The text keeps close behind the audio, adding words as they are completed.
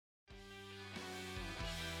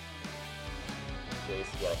Chase,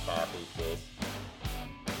 you got a copy, Chase?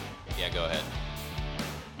 Yeah, go ahead.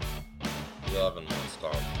 The oven won't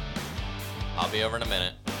start. I'll be over in a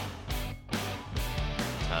minute.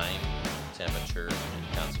 Time, temperature,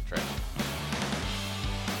 and concentration.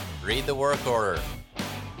 Read the work order.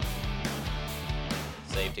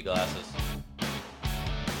 Safety glasses.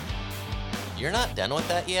 You're not done with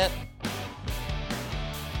that yet?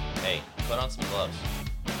 Hey, put on some gloves.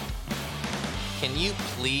 Can you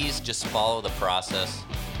please just follow the process?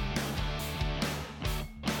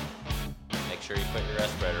 Make sure you put your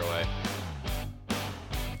respirator away.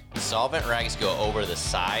 Solvent rags go over the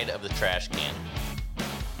side of the trash can.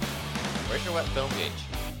 Where's your wet film gauge?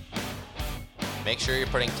 Make sure you're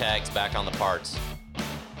putting tags back on the parts.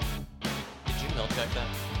 Did you mill check that?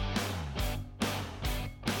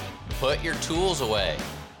 Put your tools away.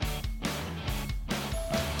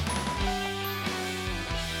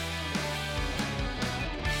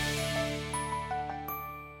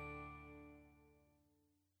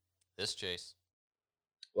 This Chase.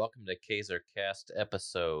 Welcome to Kaiser Cast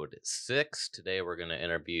episode 6. Today we're going to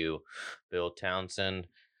interview Bill Townsend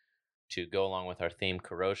to go along with our theme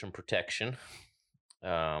corrosion protection.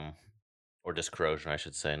 Or just corrosion, I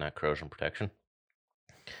should say, not corrosion protection.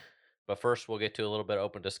 But first we'll get to a little bit of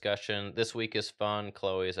open discussion. This week is fun.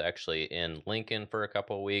 Chloe is actually in Lincoln for a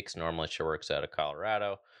couple of weeks. Normally she works out of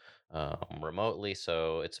Colorado remotely,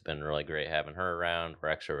 so it's been really great having her around. We're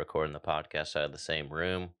actually recording the podcast out of the same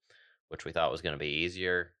room, which we thought was going to be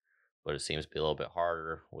easier, but it seems to be a little bit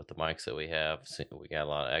harder with the mics that we have. We got a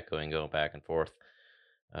lot of echoing going back and forth,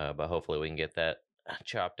 but hopefully we can get that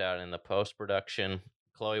chopped out in the post-production.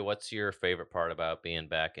 Chloe, what's your favorite part about being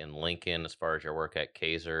back in Lincoln as far as your work at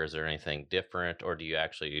Kaiser? Is there anything different, or do you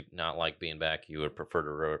actually not like being back? You would prefer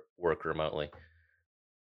to work remotely?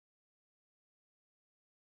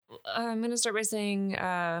 I'm going to start by saying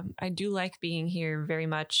I do like being here very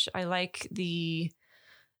much. I like the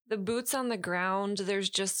boots on the ground. There's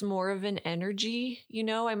just more of an energy. You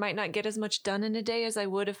know, I might not get as much done in a day as I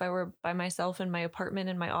would if I were by myself in my apartment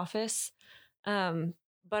in my office.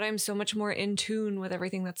 But I'm so much more in tune with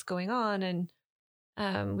everything that's going on.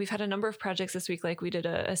 And we've had a number of projects this week, like we did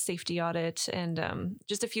a safety audit and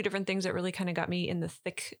just a few different things that really kind of got me in the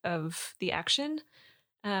thick of the action.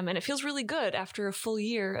 And it feels really good after a full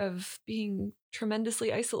year of being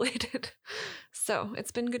tremendously isolated. So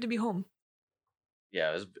it's been good to be home.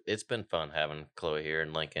 Yeah, it's been fun having Chloe here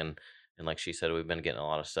in Lincoln. And like she said, we've been getting a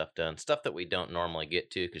lot of stuff done. Stuff that we don't normally get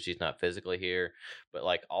to because she's not physically here. But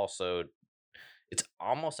like also, it's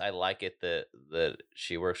almost, I like it that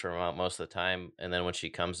she works remote most of the time. And then when she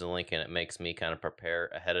comes to Lincoln, it makes me kind of prepare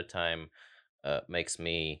ahead of time. Makes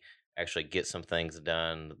me actually get some things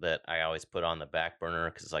done that I always put on the back burner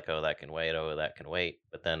because it's like, oh, that can wait. Oh, that can wait.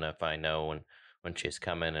 But then if I know when she's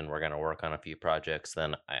coming and we're going to work on a few projects,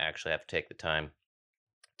 then I actually have to take the time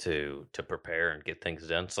to prepare and get things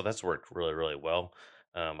done. So that's worked really, really well.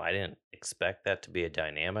 I didn't expect that to be a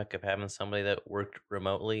dynamic of having somebody that worked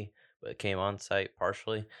remotely but came on site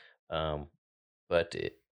partially. For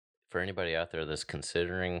anybody out there that's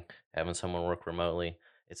considering having someone work remotely,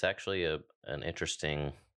 it's actually an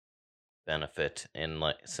interesting benefit. And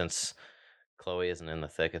like since Chloe isn't in the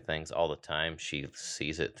thick of things all the time, she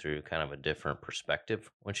sees it through kind of a different perspective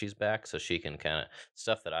when she's back. So she can kind of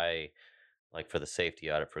stuff that I like for the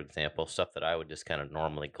safety audit, for example, stuff that I would just kind of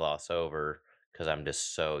normally gloss over because I'm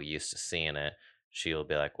just so used to seeing it. She'll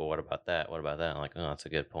be like, well, what about that? What about that? I'm like, oh, that's a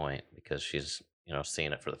good point because she's,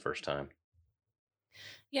 seeing it for the first time.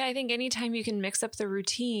 Yeah, I think anytime you can mix up the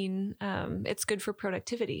routine, it's good for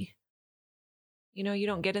productivity. You know, you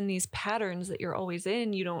don't get in these patterns that you're always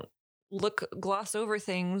in. You don't gloss over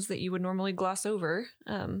things that you would normally gloss over.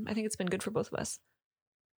 I think it's been good for both of us.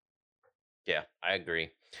 Yeah, I agree.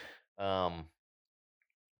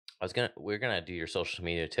 We're gonna do your social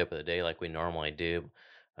media tip of the day like we normally do.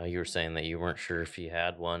 You were saying that you weren't sure if you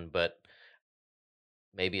had one, but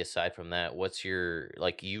maybe aside from that, what's your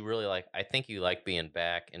you really like? I think you like being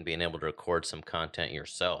back and being able to record some content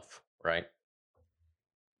yourself, right?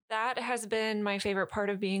 That has been my favorite part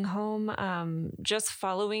of being home. Just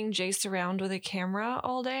following Jace around with a camera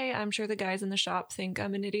all day. I'm sure the guys in the shop think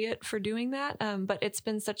I'm an idiot for doing that. But it's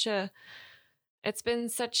been such an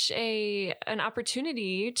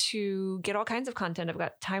opportunity to get all kinds of content. I've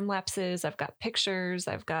got time lapses, I've got pictures,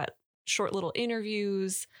 I've got short little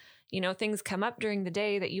interviews. Things come up during the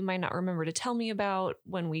day that you might not remember to tell me about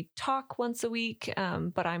when we talk once a week,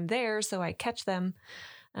 but I'm there, so I catch them.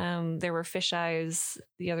 There were fisheyes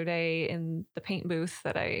the other day in the paint booth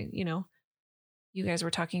that you guys were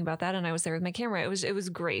talking about that, and I was there with my camera. It was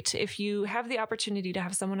great. If you have the opportunity to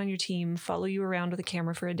have someone on your team follow you around with a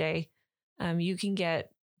camera for a day, you can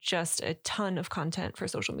get just a ton of content for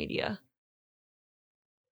social media.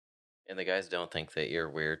 And the guys don't think that you're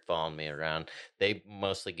weird following me around. They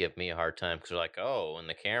mostly give me a hard time because they're like, oh, when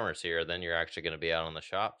the camera's here, then you're actually going to be out on the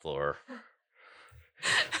shop floor.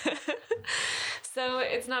 So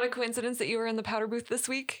it's not a coincidence that you were in the powder booth this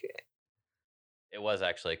week? It was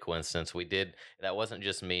actually a coincidence. That wasn't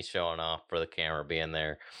just me showing off for the camera being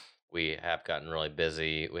there. We have gotten really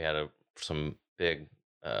busy. We had some big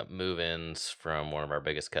move-ins from one of our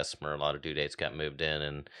biggest customer. A lot of due dates got moved in,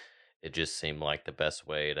 and it just seemed like the best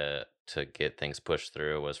way to get things pushed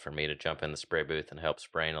through was for me to jump in the spray booth and help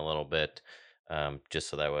spraying a little bit, just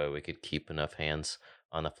so that way we could keep enough hands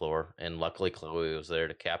on the floor. And luckily, Chloe was there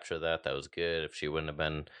to capture that. That was good. If it wouldn't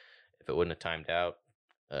have timed out,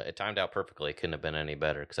 it timed out perfectly. It couldn't have been any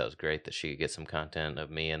better because that was great that she could get some content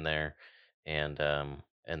of me in there, and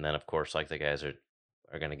then of course, like the guys are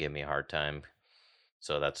going to give me a hard time,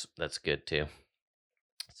 so that's good too.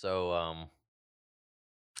 So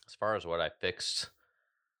as far as what I fixed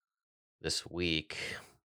this week,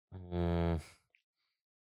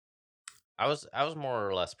 I was more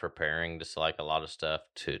or less preparing just like a lot of stuff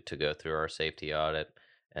to go through our safety audit,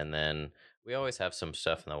 and then we always have some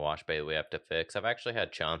stuff in the wash bay that we have to fix. I've actually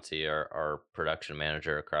had Chauncey, our production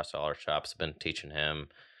manager across all our shops, been teaching him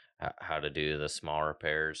how to do the small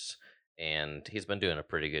repairs, and he's been doing a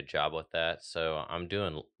pretty good job with that. So I'm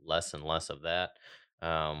doing less and less of that.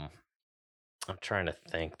 Um, I'm trying to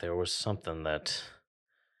think. There was something that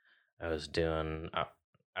I was doing.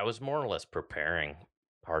 I was more or less preparing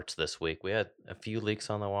parts this week. We had a few leaks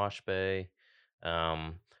on the wash bay.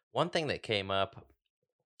 Um, One thing that came up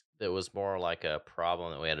that was more like a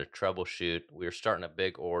problem that we had to troubleshoot. We were starting a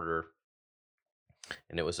big order,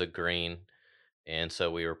 and it was a green, and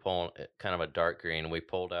so we were pulling kind of a dark green. We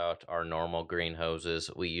pulled out our normal green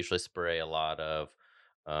hoses. We usually spray a lot of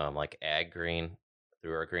like ag green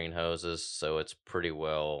through our green hoses, so it's pretty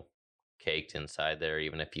well caked inside there,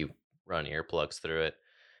 even if you run earplugs through it.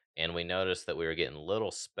 And we noticed that we were getting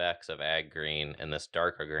little specks of ag green and this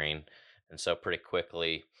darker green, and so pretty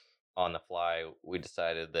quickly on the fly, we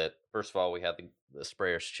decided that first of all, we had the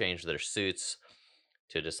sprayers change their suits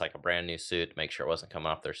to just like a brand new suit to make sure it wasn't coming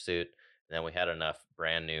off their suit. And then we had enough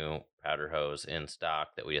brand new powder hose in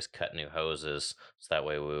stock that we just cut new hoses so that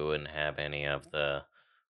way we wouldn't have any of the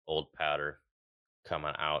old powder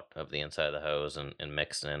coming out of the inside of the hose and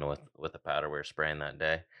mixing in with the powder we were spraying that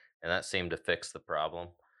day. And that seemed to fix the problem.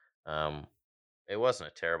 Um, it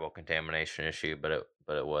wasn't a terrible contamination issue, but it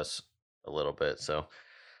was a little bit. So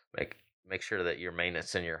make sure that your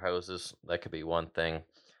maintenance in your hoses, that could be one thing.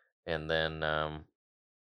 And then I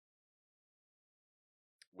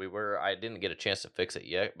didn't get a chance to fix it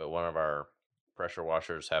yet, but one of our pressure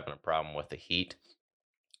washers having a problem with the heat.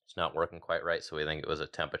 It's not working quite right, so we think it was a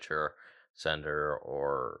temperature sender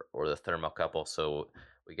or the thermocouple. So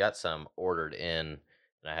we got some ordered in,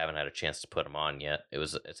 and I haven't had a chance to put them on yet.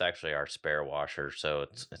 It's actually our spare washer, so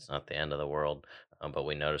it's not the end of the world. But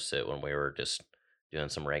we noticed it when we were just doing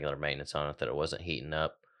some regular maintenance on it that it wasn't heating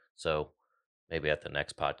up. So maybe at the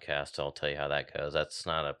next podcast I'll tell you how that goes. That's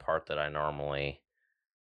not a part that I normally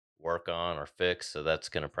work on or fix, so that's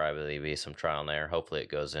going to probably be some trial and error. Hopefully it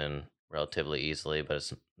goes in relatively easily, but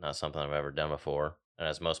it's not something I've ever done before. And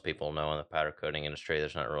as most people know in the powder coating industry,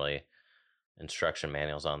 there's not really instruction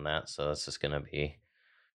manuals on that, so that's just going to be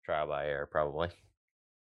trial by error probably.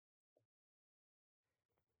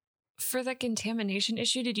 For the contamination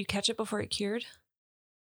issue, did you catch it before it cured?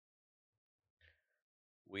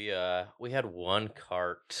 We had one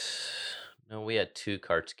cart. No, we had two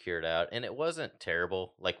carts cured out, and it wasn't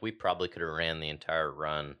terrible. Like we probably could have ran the entire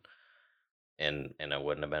run, and it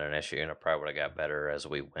wouldn't have been an issue, and it probably would have got better as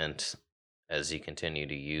we went. As you continue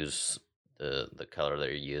to use the color that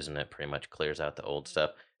you're using, it pretty much clears out the old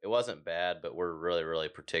stuff. It wasn't bad, but we're really, really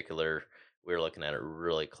particular. We were looking at it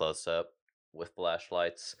really close up with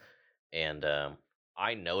flashlights, and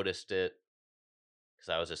I noticed it because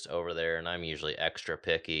I was just over there, and I'm usually extra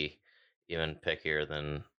picky, even pickier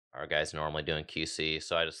than our guys normally doing QC.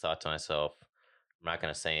 So I just thought to myself, I'm not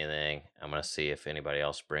going to say anything. I'm going to see if anybody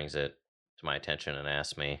else brings it to my attention and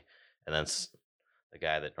asks me. And then the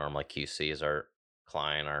guy that normally QC is our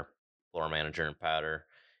client, our floor manager in powder.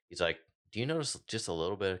 He's like, do you notice just a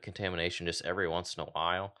little bit of contamination just every once in a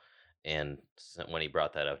while? And when he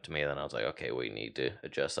brought that up to me, then I was like, okay, we need to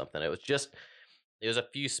adjust something. It was a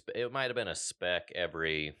few, it might have been a speck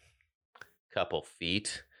every couple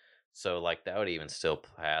feet. So like that would even still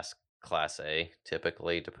pass class A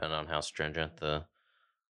typically, depending on how stringent the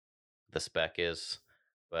spec is.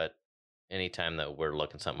 But anytime that we're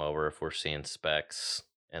looking something over, if we're seeing specs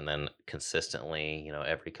and then consistently,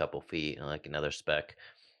 every couple feet, like another speck.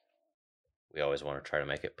 We always want to try to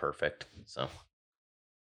make it perfect. So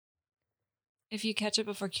If you catch it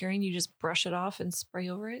before curing, you just brush it off and spray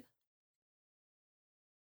over it.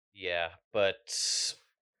 yeah, but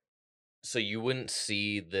so you wouldn't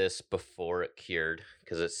see this before it cured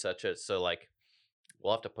because it's such a so like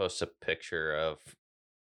we'll have to post a picture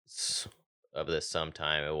s- of this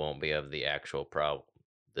sometime. It won't be of the actual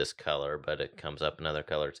this color, but it comes up in other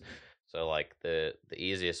colors. So like the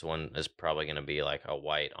easiest one is probably going to be like a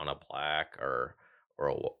white on a black or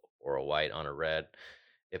a white on a red.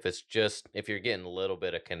 If you're getting a little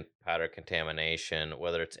bit of powder contamination,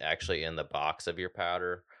 whether it's actually in the box of your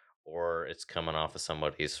powder or it's coming off of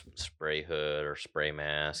somebody's spray hood or spray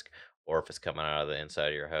mask, or if it's coming out of the inside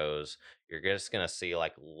of your hose, you're just gonna see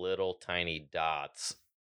like little tiny dots,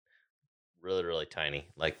 really really tiny,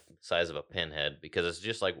 like size of a pinhead, because it's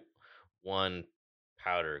just like one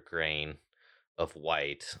powder grain of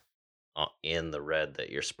white in the red that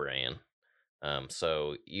you're spraying.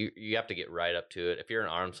 So you have to get right up to it. If you're an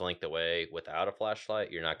arm's length away without a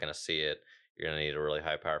flashlight, you're not going to see it. You're going to need a really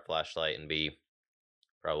high power flashlight and be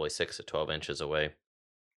probably 6 to 12 inches away,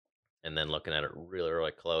 and then looking at it really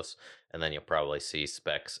really close, and then you'll probably see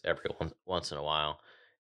specks every once in a while.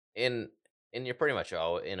 In and you're pretty much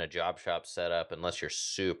all in a job shop setup, unless you're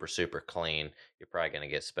super super clean. You're probably going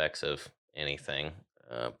to get specks of anything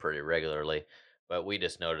pretty regularly. But we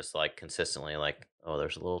just noticed like consistently, like, oh,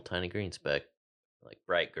 there's a little tiny green speck, like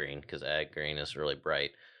bright green, because ag green is really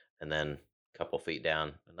bright, and then a couple feet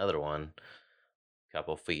down another one,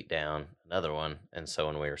 couple feet down another one. And so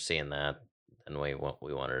when we were seeing that, then we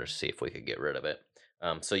wanted to see if we could get rid of it.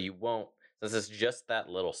 So you won't, since it's just that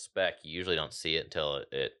little speck, you usually don't see it until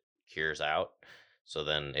it cures out. So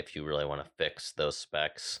then if you really want to fix those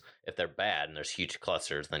specks, if they're bad and there's huge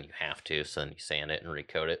clusters, then you have to. So then you sand it and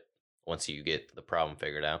recoat it once you get the problem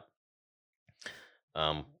figured out.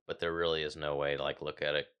 But there really is no way to like look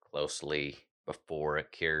at it closely before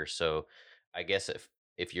it cures. So I guess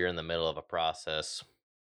if you're in the middle of a process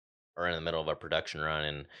or in the middle of a production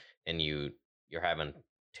run, and you're having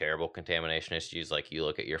terrible contamination issues, like you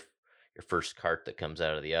look at your first cart that comes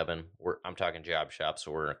out of the oven. I'm talking job shops,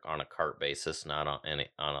 so we're on a cart basis, not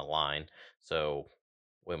on a line. So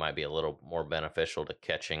we might be a little more beneficial to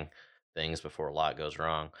catching things before a lot goes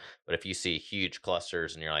wrong. But if you see huge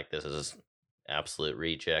clusters and you're like, this is absolute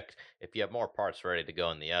reject, if you have more parts ready to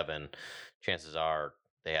go in the oven, chances are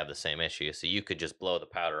they have the same issue. So you could just blow the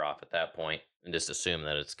powder off at that point and just assume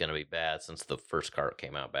that it's going to be bad since the first cart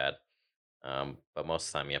came out bad. But most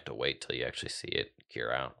of the time you have to wait till you actually see it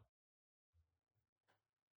cure out.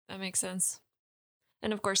 That makes sense.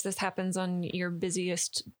 And of course, this happens on your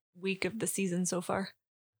busiest week of the season so far.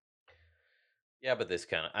 Yeah, but these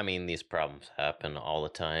problems happen all the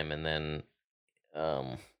time. And then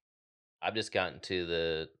um, I've just gotten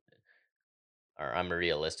to or I'm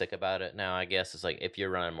realistic about it now, I guess. It's like if you're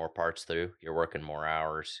running more parts through, you're working more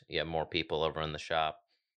hours, you have more people over in the shop,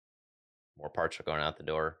 more parts are going out the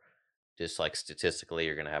door. Just like statistically,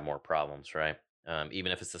 you're going to have more problems, right?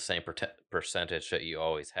 Even if it's the same percentage that you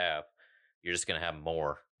always have, you're just going to have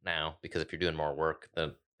more now, because if you're doing more work,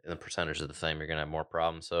 the percentage is the same. You're going to have more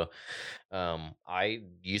problems. So I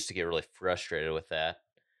used to get really frustrated with that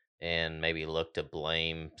and maybe look to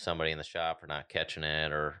blame somebody in the shop for not catching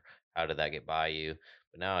it, or how did that get by you.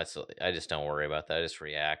 But now I just don't worry about that. I just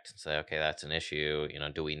react and say, okay, that's an issue.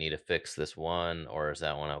 Do we need to fix this one, or is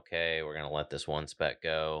that one okay? We're going to let this one spec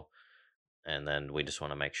go, and then we just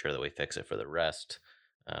want to make sure that we fix it for the rest.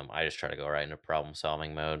 I just try to go right into problem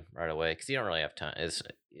solving mode right away, because you don't really have time. It's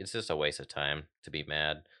just a waste of time to be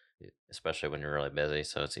mad, especially when you're really busy.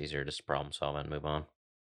 So it's easier just to problem solve and move on.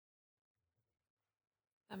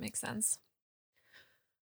 That makes sense.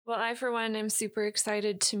 Well, I, for one, am super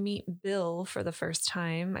excited to meet Bill for the first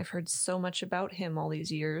time. I've heard so much about him all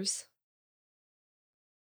these years.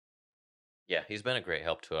 Yeah, he's been a great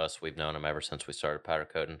help to us. We've known him ever since we started powder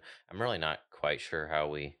coating. I'm really not quite sure how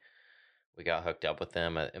we got hooked up with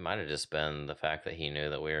them. It might have just been the fact that he knew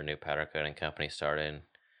that we were a new powder coating company started,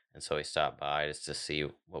 and so he stopped by just to see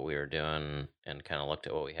what we were doing and kind of looked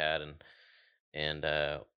at what we had, and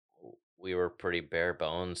we were pretty bare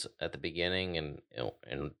bones at the beginning, and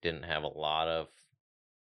didn't have a lot of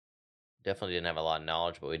definitely didn't have a lot of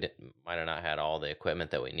knowledge, but might have not had all the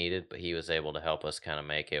equipment that we needed. But he was able to help us kind of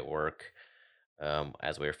make it work.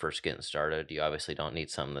 As we were first getting started, you obviously don't need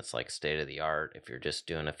something that's like state of the art if you're just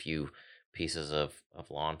doing a few pieces of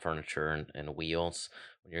lawn furniture and wheels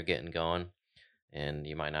when you're getting going, and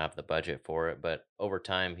you might not have the budget for it. But over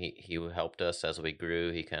time, he helped us as we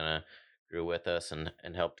grew. He kind of through with us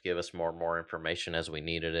and helped give us more information as we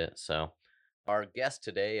needed it. So our guest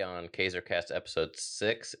today on KaiserCast episode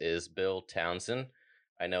 6 is Bill Townsend.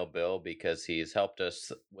 I know Bill because he's helped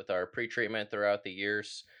us with our pre-treatment throughout the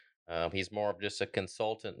years. He's more of just a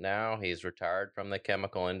consultant now. He's retired from the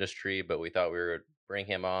chemical industry, but we thought we would bring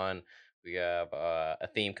him on. We have a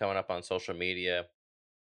theme coming up on social media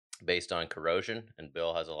based on corrosion, and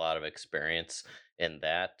Bill has a lot of experience in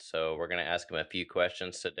that. So we're going to ask him a few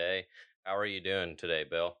questions today. How are you doing today,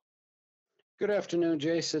 Bill? Good afternoon,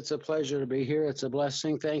 Jace. It's a pleasure to be here. It's a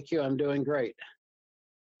blessing. Thank you. I'm doing great.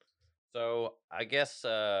 So I guess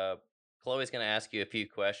Chloe's going to ask you a few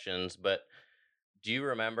questions, but do you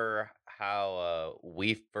remember how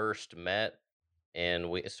we first met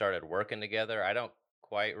and we started working together? I don't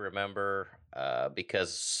quite remember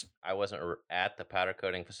because I wasn't at the powder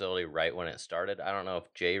coating facility right when it started. I don't know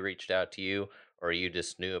if Jay reached out to you or you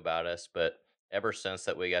just knew about us, but ever since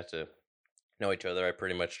that we got to know each other, I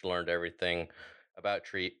pretty much learned everything about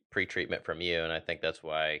pre-treatment from you, and I think that's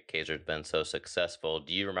why Kaiser's been so successful.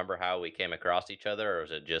 Do you remember how we came across each other, or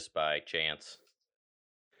was it just by chance?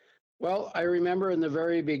 Well, I remember in the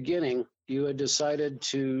very beginning, you had decided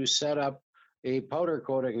to set up a powder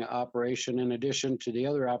coating operation in addition to the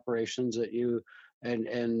other operations that you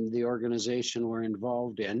and the organization were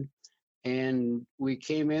involved in. And we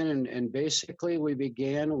came in and basically we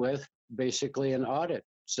began with basically an audit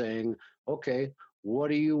saying, okay, what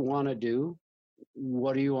do you want to do?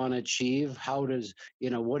 What do you want to achieve? How does,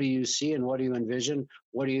 what do you see and what do you envision?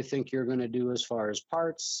 What do you think you're going to do as far as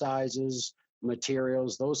parts, sizes,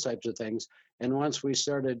 materials, those types of things? And once we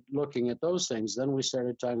started looking at those things, then we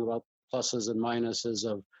started talking about pluses and minuses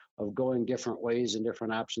of going different ways and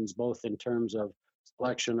different options, both in terms of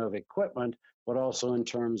selection of equipment, but also in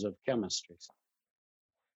terms of chemistries.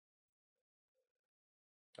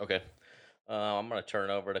 Okay. I'm going to turn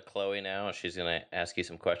it over to Chloe now, and she's going to ask you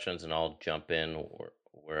some questions, and I'll jump in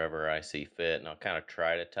wherever I see fit, and I'll kind of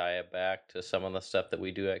try to tie it back to some of the stuff that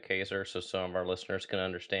we do at Kaiser so some of our listeners can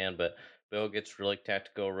understand. But Bill gets really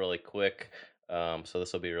technical really quick, so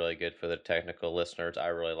this will be really good for the technical listeners. I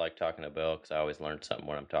really like talking to Bill because I always learn something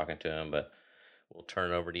when I'm talking to him, but we'll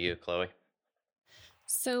turn it over to you, Chloe.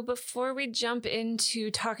 So before we jump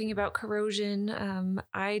into talking about corrosion,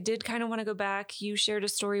 I did kind of want to go back. You shared a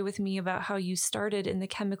story with me about how you started in the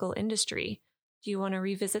chemical industry. Do you want to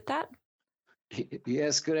revisit that?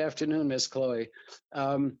 Yes, good afternoon, Miss Chloe.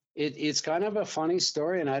 It's kind of a funny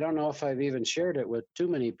story, and I don't know if I've even shared it with too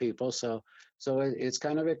many people, so it's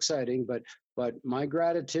kind of exciting. But my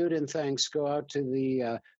gratitude and thanks go out to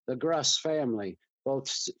the Gruss family,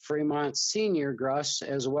 both Fremont Senior Gruss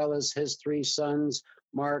as well as his three sons,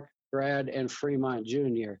 Mark, Brad, and Fremont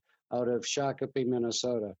Jr. out of Shakopee,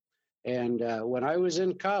 Minnesota. And when I was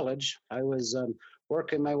in college, I was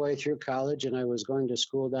working my way through college, and I was going to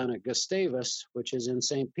school down at Gustavus, which is in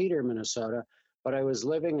St. Peter, Minnesota. But I was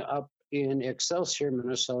living up in Excelsior,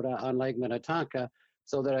 Minnesota on Lake Minnetonka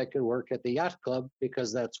so that I could work at the yacht club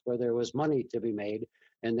because that's where there was money to be made.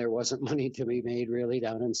 And there wasn't money to be made really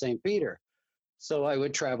down in St. Peter. So I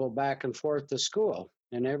would travel back and forth to school.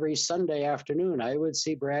 And every Sunday afternoon, I would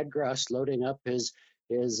see Brad Gruss loading up his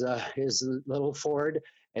little Ford,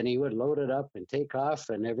 and he would load it up and take off.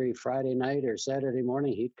 And every Friday night or Saturday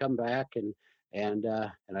morning, he'd come back and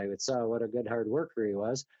I would saw what a good hard worker he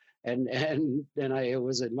was. And I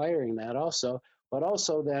was admiring that also. But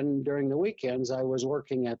also then during the weekends, I was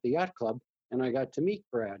working at the yacht club, and I got to meet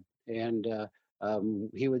Brad. And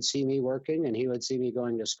he would see me working, and he would see me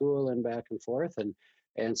going to school and back and forth.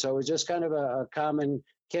 And so it was just kind of a common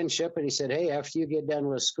kinship. And he said, hey, after you get done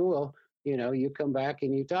with school, you come back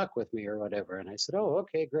and you talk with me or whatever. And I said, oh,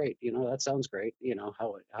 okay, great. That sounds great.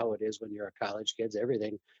 How it is when you're a college kid,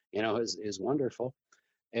 everything, is wonderful.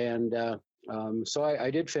 And so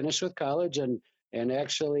I did finish with college and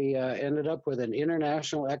actually ended up with an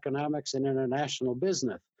international economics and international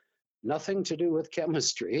business. Nothing to do with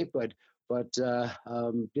chemistry, but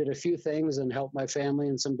did a few things and helped my family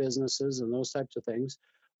in some businesses and those types of things.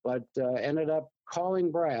 But ended up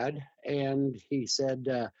calling Brad, and he said,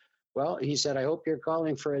 I hope you're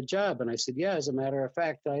calling for a job. And I said, yeah, as a matter of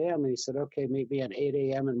fact, I am. And he said, okay, meet me at 8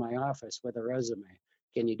 a.m. in my office with a resume.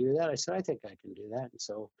 Can you do that? I said, I think I can do that. And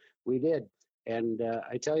so we did. And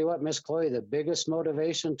I tell you what, Miss Chloe, the biggest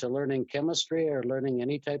motivation to learning chemistry or learning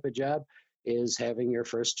any type of job is having your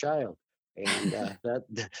first child. And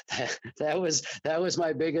that was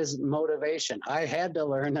my biggest motivation. I had to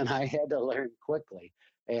learn, and I had to learn quickly.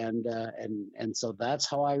 And so that's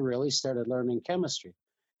how I really started learning chemistry.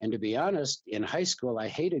 And to be honest, in high school, I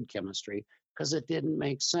hated chemistry because it didn't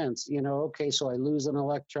make sense. Okay, so I lose an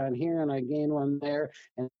electron here and I gain one there.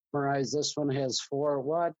 And memorize. This one has 4.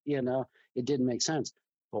 What? It didn't make sense.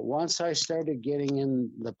 But once I started getting in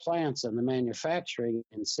the plants and the manufacturing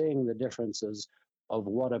and seeing the differences of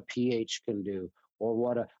what a pH can do, or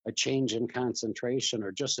what a change in concentration,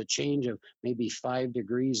 or just a change of maybe 5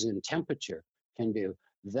 degrees in temperature can do,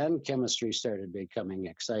 then chemistry started becoming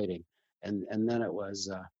exciting. And then it was,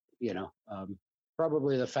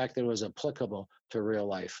 probably the fact that it was applicable to real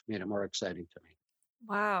life made it more exciting to me.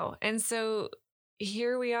 Wow. And so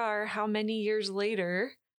here we are, how many years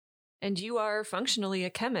later, and you are functionally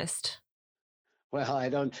a chemist. Well, I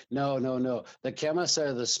don't. No. The chemists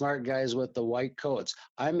are the smart guys with the white coats.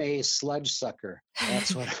 I'm a sludge sucker.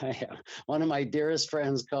 That's what I am. One of my dearest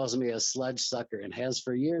friends calls me a sludge sucker, and has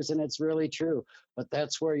for years, and it's really true. But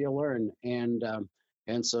that's where you learn. And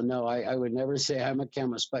so no, I would never say I'm a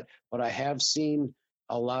chemist, but I have seen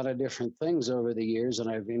a lot of different things over the years, and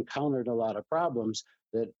I've encountered a lot of problems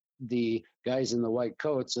that the guys in the white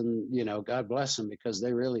coats, and God bless them, because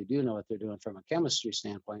they really do know what they're doing from a chemistry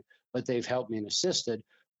standpoint, but they've helped me and assisted.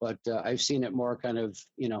 But I've seen it more kind of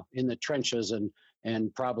in the trenches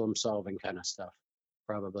and problem solving kind of stuff.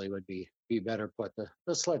 Probably would be better put,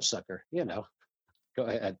 the sludge sucker. Go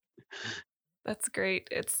ahead. That's great.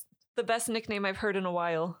 It's the best nickname I've heard in a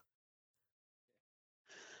while.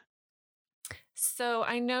 So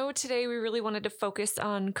I know today we really wanted to focus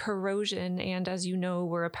on corrosion, and as you know,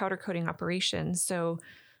 we're a powder coating operation. So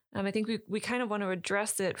I think we kind of want to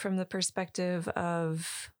address it from the perspective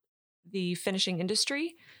of the finishing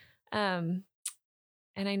industry. And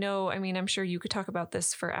I know, I'm sure you could talk about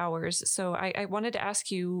this for hours. So I wanted to ask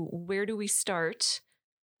you, where do we start?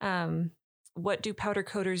 What do powder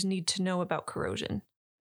coaters need to know about corrosion?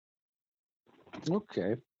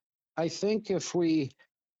 Okay. I think if we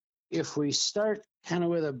start kind of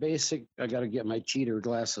with a basic, I got to get my cheater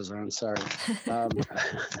glasses on. Sorry. I'm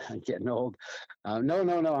getting old. No.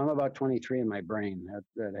 I'm about 23 in my brain.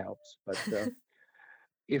 That helps. But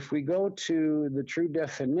if we go to the true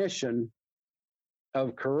definition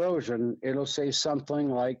of corrosion, it'll say something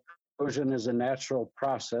like, corrosion is a natural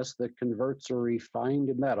process that converts a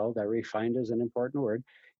refined metal, that refined is an important word,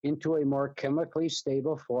 into a more chemically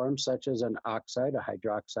stable form, such as an oxide, a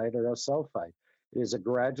hydroxide, or a sulfide. It is a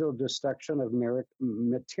gradual destruction of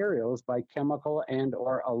materials by chemical and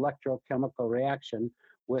or electrochemical reaction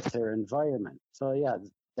with their environment. So yeah,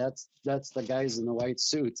 that's the guys in the white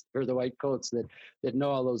suits or the white coats that know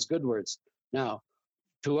all those good words. Now,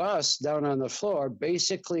 to us down on the floor,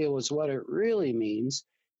 basically it was what it really means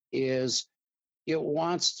is it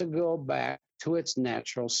wants to go back to its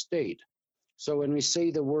natural state. So when we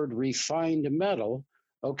say the word refined metal,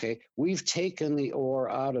 okay, we've taken the ore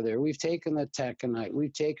out of there. We've taken the taconite.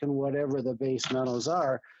 We've taken whatever the base metals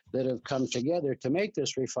are that have come together to make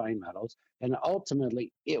this refined metals. And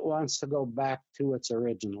ultimately, it wants to go back to its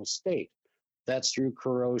original state. That's through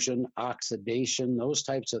corrosion, oxidation, those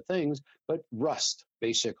types of things. But rust,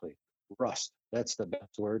 basically. Rust. That's the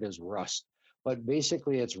best word, is rust. But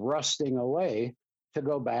basically, it's rusting away to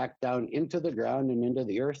go back down into the ground and into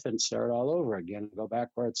the earth and start all over again, go back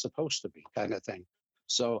where it's supposed to be, kind of thing.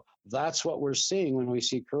 So that's what we're seeing when we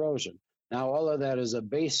see corrosion. Now, all of that is a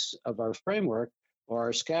base of our framework or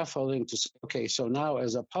our scaffolding to say, okay, so now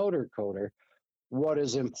as a powder coater, what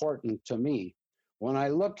is important to me? When I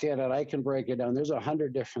look at it, I can break it down. There's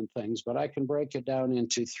 100 different things, but I can break it down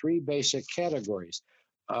into 3 basic categories.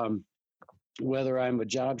 Whether I'm a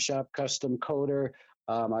job shop custom coater,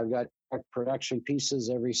 I've got production pieces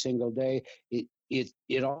every single day.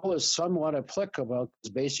 It all is somewhat applicable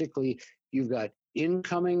because basically you've got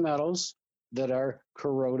incoming metals that are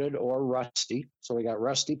corroded or rusty. So we got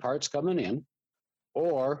rusty parts coming in,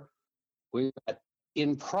 or we've got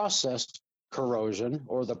in-process corrosion,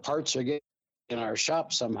 or the parts are getting in our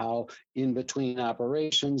shop somehow in between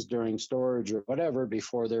operations during storage or whatever,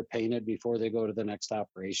 before they're painted, before they go to the next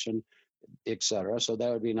operation, etc. So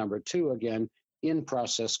that would be number 2, again,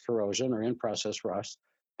 in-process corrosion or in-process rust.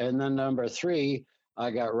 And then number 3,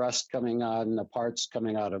 I got rust coming on the parts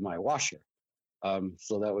coming out of my washer.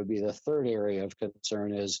 So that would be the 3rd area of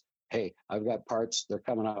concern is, hey, I've got parts, they're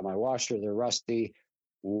coming out of my washer, they're rusty.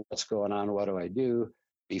 What's going on? What do I do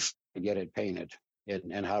before I get it painted?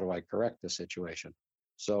 And how do I correct the situation?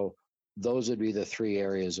 So those would be the 3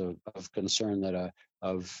 areas of concern that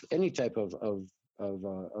of any type of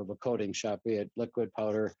a coating shop, be it liquid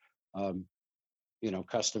powder,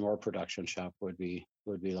 custom or production shop would be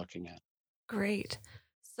looking at. Great.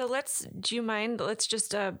 So do you mind, let's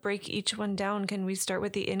just break each one down. Can we start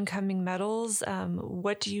with the incoming metals?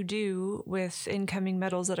 What do you do with incoming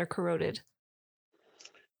metals that are corroded?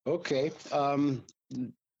 Okay.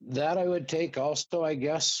 That I would take also, I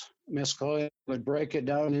guess, Ms. Chloe, would break it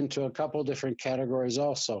down into a couple different categories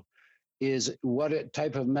also. Is what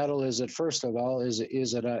type of metal is it? First of all, is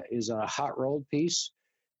it a hot rolled piece?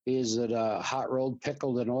 Is it a hot rolled,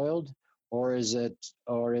 pickled, and oiled, or is it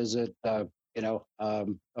a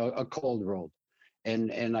cold rolled?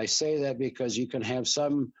 And I say that because you can have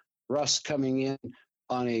some rust coming in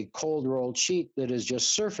on a cold rolled sheet that is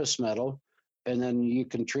just surface metal, and then you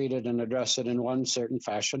can treat it and address it in one certain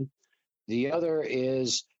fashion. The other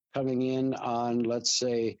is coming in on, let's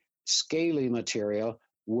say, scaly material,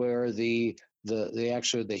 where the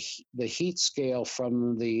heat scale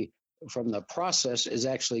from the process is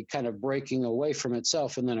actually kind of breaking away from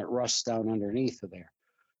itself, and then it rusts down underneath of there.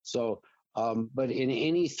 So, but in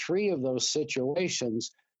any three of those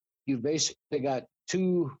situations, you've basically got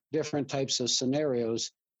two different types of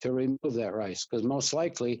scenarios to remove that rice, because most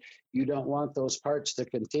likely you don't want those parts to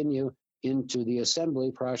continue into the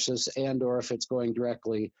assembly process, and or if it's going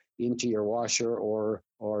directly into your washer or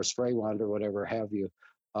spray wand or whatever have you,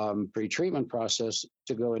 pre-treatment process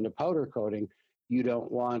to go into powder coating, you don't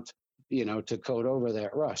want to coat over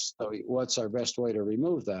that rust. So what's our best way to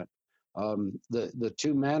remove that? The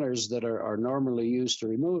two manners that are normally used to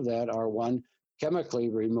remove that are, one, chemically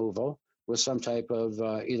removal with some type of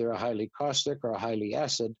either a highly caustic or a highly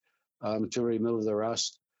acid to remove the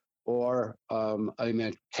rust, or a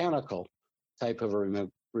mechanical type of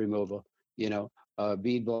removal,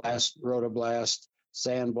 bead blast, rotoblast,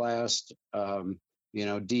 sandblast,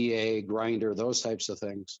 DA, grinder, those types of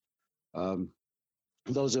things.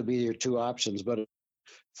 Those would be your two options. But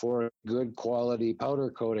for good quality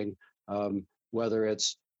powder coating, whether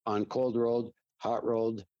it's on cold rolled, hot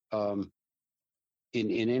rolled,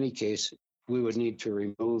 in any case, we would need to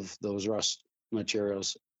remove those rust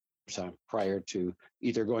materials prior to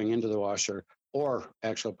either going into the washer or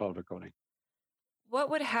actual powder coating. What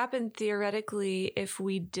would happen theoretically if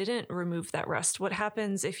we didn't remove that rust? What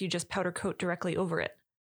happens if you just powder coat directly over it?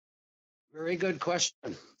 Very good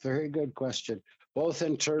question. Very good question. Both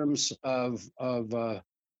in terms of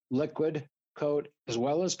liquid coat as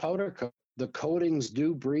well as powder coat, the coatings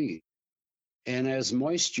do breathe. And as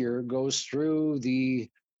moisture goes through the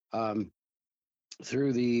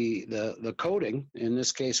coating, in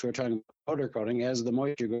this case we're talking about powder coating, as the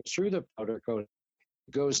moisture goes through the powder coating,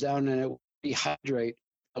 it goes down and it will dehydrate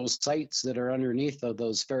those sites that are underneath of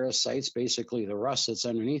those ferrous sites, basically the rust that's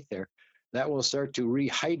underneath there. That will start to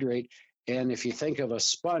rehydrate. And if you think of a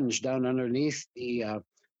sponge down underneath the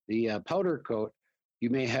powder coat, you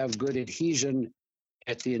may have good adhesion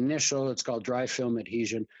at the initial, it's called dry film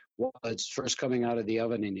adhesion, while it's first coming out of the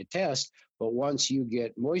oven and you test. But once you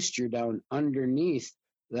get moisture down underneath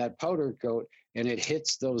that powder coat and it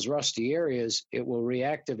hits those rusty areas, it will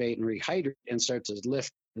reactivate and rehydrate and start to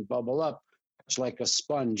lift and bubble up, much like a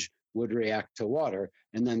sponge would react to water.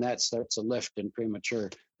 And then that starts to lift and premature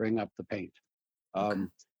bring up the paint. Okay.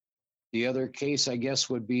 The other case, I guess,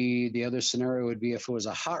 the other scenario would be if it was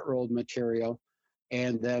a hot rolled material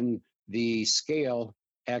and then the scale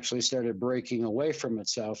actually started breaking away from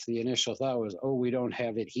itself. The initial thought was, oh, we don't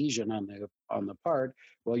have adhesion on the part.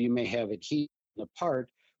 Well, you may have adhesion on the part,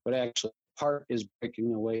 but actually the part is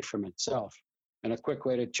breaking away from itself. And a quick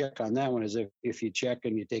way to check on that one is if you check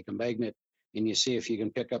and you take a magnet and you see if you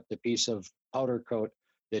can pick up the piece of powder coat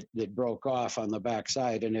that broke off on the back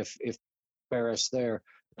side, and if ferrous there,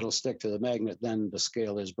 it'll stick to the magnet, then the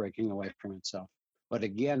scale is breaking away from itself. But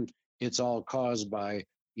again, it's all caused by,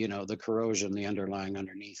 the corrosion, the underlying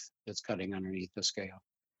underneath that's cutting underneath the scale.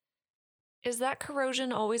 Is that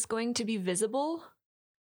corrosion always going to be visible?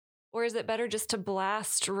 Or is it better just to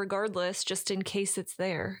blast regardless, just in case it's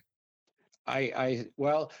there? I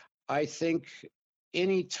think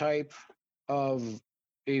any type of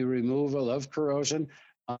a removal of corrosion,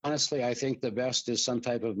 honestly, I think the best is some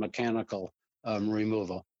type of mechanical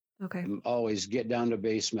removal. Okay. Always get down to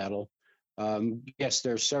base metal. Yes,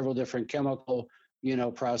 there's several different chemical,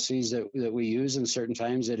 processes that we use, and certain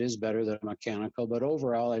times it is better than mechanical, but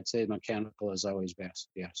overall, I'd say mechanical is always best.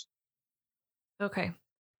 Yes. Okay.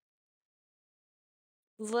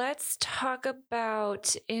 Let's talk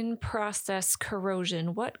about in-process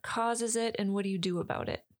corrosion. What causes it and what do you do about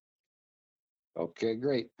it? Okay,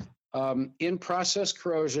 great. In-process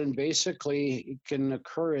corrosion basically can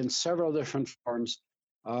occur in several different forms.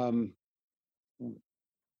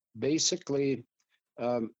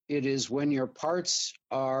 It is when your parts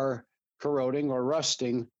are corroding or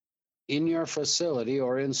rusting in your facility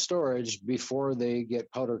or in storage before they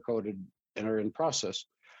get powder coated and are in process.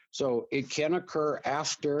 So it can occur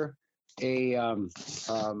after an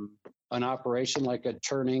operation like a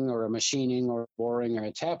turning or a machining or boring or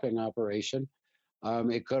a tapping operation.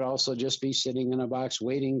 It could also just be sitting in a box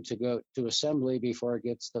waiting to go to assembly before it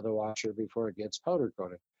gets to the washer, before it gets powder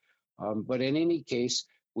coated. But in any case,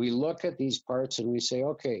 we look at these parts and we say,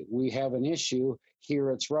 okay, we have an issue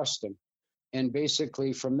here, it's rusting. And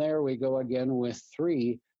basically from there, we go again with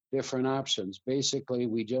 3 different options. Basically,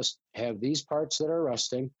 we just have these parts that are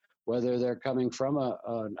rusting, whether they're coming from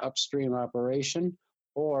an upstream operation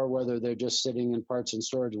or whether they're just sitting in parts and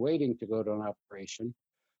storage waiting to go to an operation.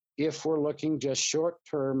 If we're looking just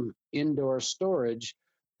short-term indoor storage,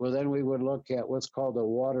 well, then we would look at what's called a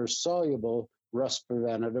water-soluble rust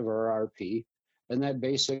preventative, or RP. And that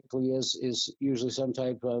basically is usually some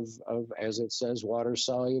type of as it says,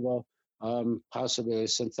 water-soluble, possibly a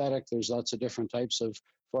synthetic. There's lots of different types of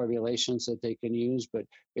formulations that they can use, but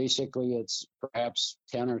basically it's perhaps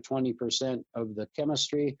 10 or 20% of the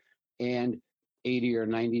chemistry and 80 or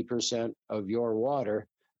 90% of your water.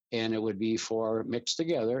 And it would be for mixed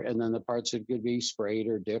together, and then the parts it could be sprayed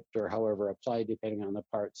or dipped or however applied, depending on the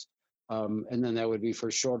parts. And then that would be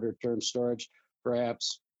for shorter term storage,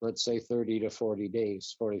 perhaps, let's say 30 to 40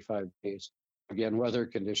 days, 45 days. Again, weather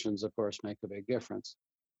conditions, of course, make a big difference.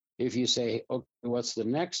 If you say, okay, what's the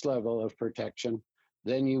next level of protection?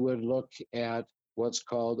 Then you would look at what's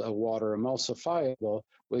called a water emulsifiable,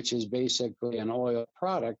 which is basically an oil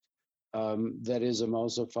product that is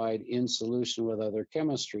emulsified in solution with other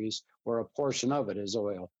chemistries, or a portion of it is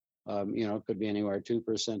oil. It could be anywhere 2%,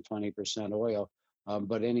 20% oil.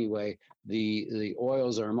 But anyway, the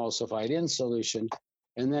oils are emulsified in solution,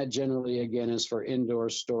 and that generally, again, is for indoor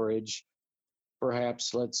storage,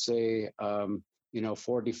 perhaps, let's say,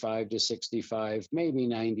 45 to 65, maybe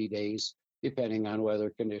 90 days, depending on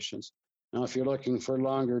weather conditions. Now, if you're looking for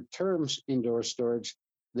longer term indoor storage,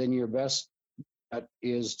 then your best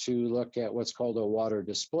is to look at what's called a water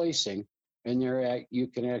displacing. And you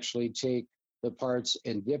can actually take the parts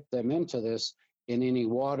and dip them into this, in any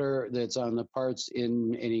water that's on the parts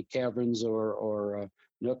in any caverns or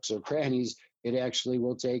nooks or crannies. It actually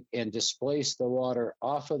will take and displace the water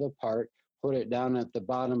off of the part, put it down at the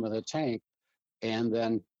bottom of the tank, and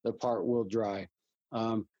then the part will dry.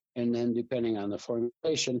 And then depending on the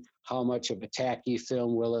formulation, how much of a tacky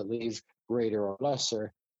film will it leave, greater or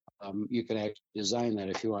lesser? You can actually design that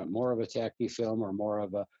if you want more of a tacky film or more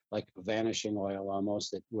of a vanishing oil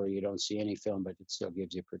almost, where you don't see any film, but it still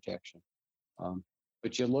gives you protection.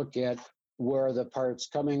 But you look at where are the parts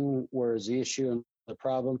coming, where is the issue and the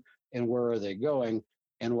problem, and where are they going,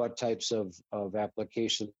 and what types of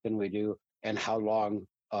application can we do, and how long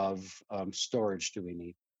of storage do we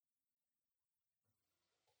need.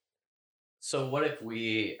 So what if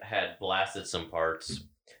we had blasted some parts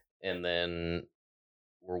and then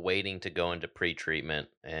we're waiting to go into pre-treatment,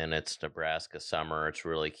 and it's Nebraska summer, it's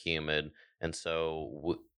really humid, and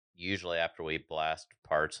so usually after we blast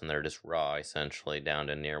parts and they're just raw, essentially down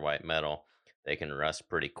to near white metal, they can rust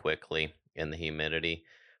pretty quickly in the humidity.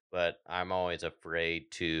 But I'm always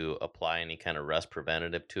afraid to apply any kind of rust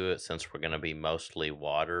preventative to it, since we're going to be mostly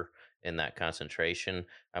water in that concentration.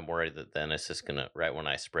 I'm worried that then it's just going to, right when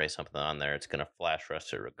I spray something on there, it's going to flash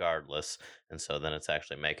rust it regardless. And so then it's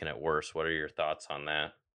actually making it worse. What are your thoughts on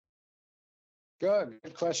that?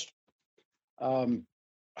 Good question.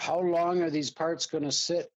 How long are these parts going to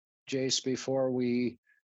sit, Jace, before we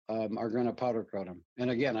are going to powder coat them? And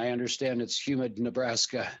again, I understand it's humid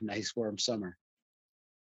Nebraska, nice warm summer.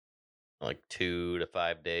 Like 2 to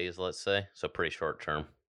 5 days, let's say. So pretty short term.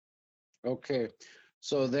 Okay.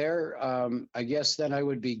 So there, I guess then I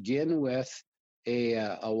would begin with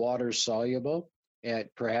a water soluble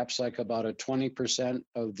at perhaps like about a 20%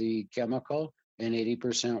 of the chemical and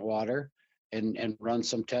 80% water, and run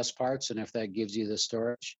some test parts. And if that gives you the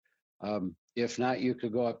storage, if not, you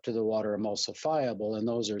could go up to the water emulsifiable, and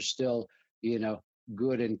those are still,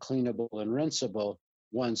 good and cleanable and rinsable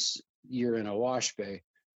once you're in a wash bay.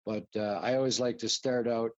 But I always like to start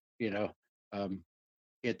out,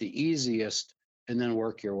 at the easiest, and then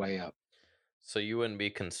work your way up. So you wouldn't be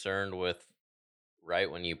concerned with, right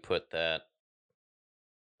when you put that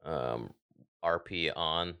RP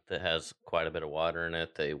on that has quite a bit of water in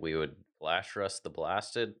it, that we would flash rust the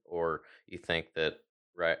blasted? Or you think that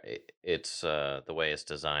it's the way it's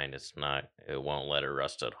designed, it won't let it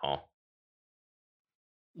rust at all?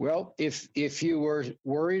 Well, if you were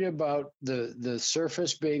worried about the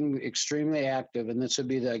surface being extremely active, and this would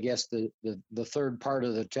be, I guess, the third part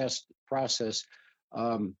of the test process,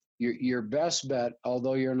 your best bet,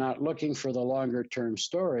 although you're not looking for the longer term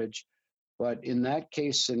storage, but in that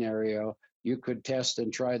case scenario, you could test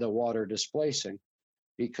and try the water displacing,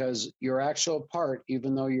 because your actual part,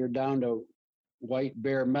 even though you're down to white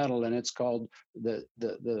bare metal and it's called the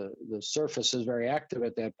surface is very active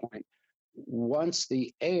at that point, once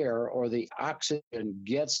the air or the oxygen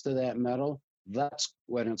gets to that metal, that's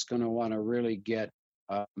when it's going to want to really get,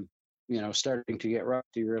 starting to get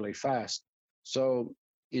rusty really fast. So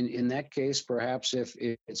in that case, perhaps if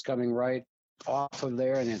it's coming right off of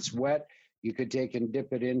there and it's wet, you could take and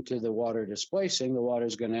dip it into the water displacing. The water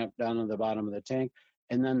is going to have down on the bottom of the tank,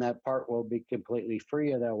 and then that part will be completely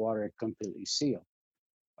free of that water and completely sealed.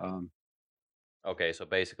 Okay, so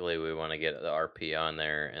basically we want to get the RP on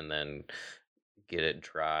there and then get it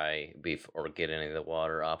dry or get any of the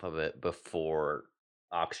water off of it before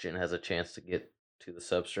oxygen has a chance to get to the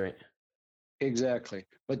substrate. Exactly.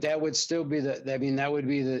 But that would still be that would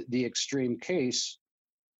be the extreme case,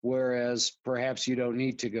 whereas perhaps you don't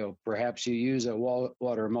need to go. Perhaps you use a water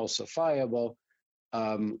emulsifiable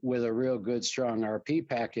with a real good, strong RP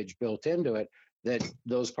package built into it, that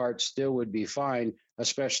those parts still would be fine,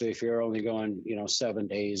 especially if you're only going, 7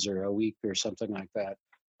 days or a week or something like that.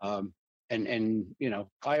 And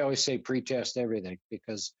I always say pre-test everything,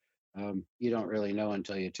 because you don't really know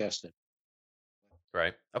until you test it.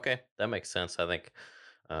 Right. Okay, that makes sense. I think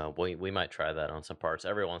we might try that on some parts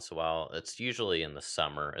every once in a while. It's usually in the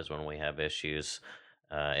summer is when we have issues.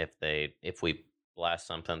 If we blast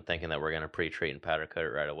something thinking that we're going to pre-treat and powder coat it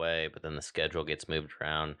right away, but then the schedule gets moved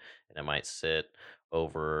around and it might sit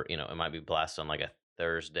over. It might be blasted on like a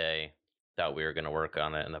Thursday. Thought we were going to work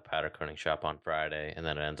on it in the powder coating shop on Friday, and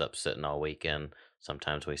then it ends up sitting all weekend.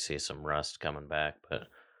 Sometimes we see some rust coming back, but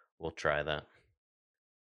we'll try that.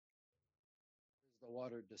 The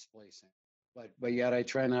water displacing, but yet I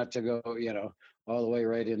try not to go, all the way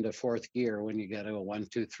right into fourth gear when you got to go 1,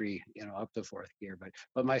 2, 3, up to fourth gear.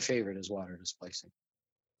 But my favorite is water displacing.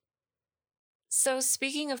 So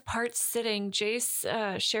speaking of parts sitting,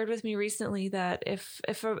 Jace shared with me recently that if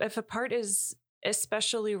a part is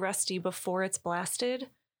especially rusty before it's blasted,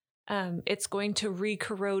 it's going to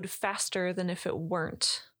re-corrode faster than if it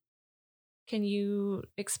weren't. Can you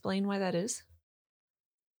explain why that is?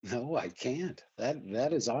 No, I can't.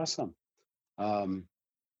 That is awesome. No,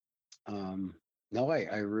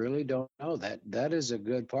 I really don't know. That is a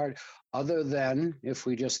good part. Other than if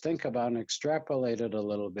we just think about and extrapolate it a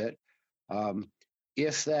little bit,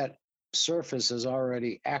 if that surface is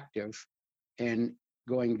already active and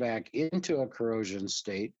going back into a corrosion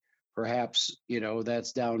state, perhaps,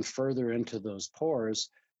 that's down further into those pores,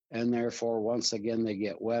 and therefore, once again, they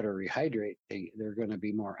get wet or rehydrate, they're going to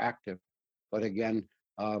be more active. But again,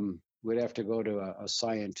 we'd have to go to a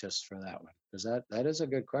scientist for that one, because that is a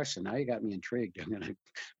good question. Now you got me intrigued. I'm going to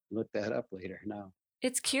look that up later now.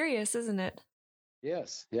 It's curious, isn't it?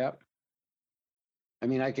 Yes. Yep. I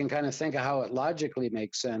mean, I can kind of think of how it logically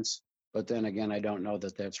makes sense, but then again, I don't know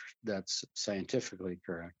that that's scientifically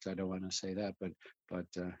correct. I don't want to say that, but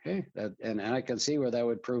hey, and I can see where that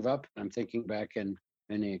would prove up. I'm thinking back in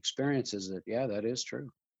many experiences that, yeah, that is true.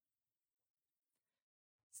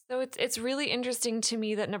 So it's really interesting to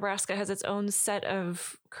me that Nebraska has its own set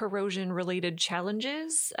of corrosion-related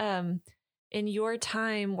challenges. In your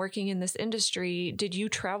time working in this industry, did you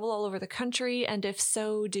travel all over the country? And if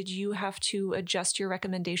so, did you have to adjust your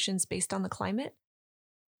recommendations based on the climate?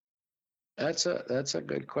 That's a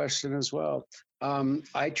good question as well.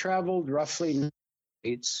 I traveled roughly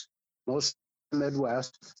states, most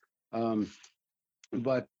Midwest,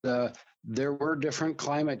 but there were different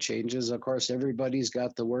climate changes. Of course, everybody's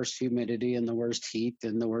got the worst humidity and the worst heat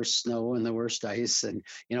and the worst snow and the worst ice, and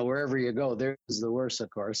wherever you go, there's the worst, of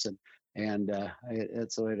course, and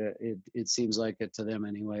it's the way it seems like it to them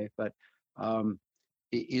anyway. But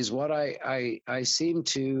is what I seem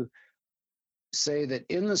to say that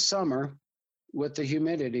in the summer, with the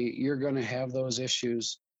humidity, you're going to have those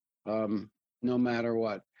issues no matter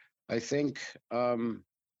what. I think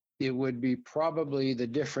it would be probably the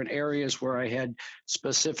different areas where I had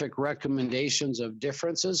specific recommendations of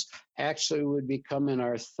differences actually would become in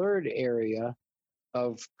our third area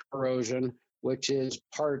of corrosion, which is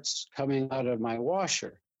parts coming out of my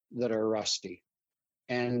washer that are rusty.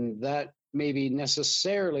 And that maybe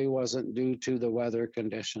necessarily wasn't due to the weather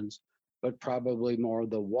conditions, but probably more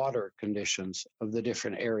the water conditions of the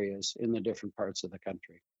different areas in the different parts of the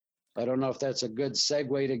country. I don't know if that's a good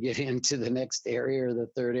segue to get into the next area or the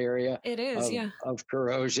third area. It is, of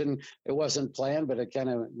corrosion. It wasn't planned, but it kind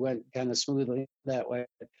of went kind of smoothly that way.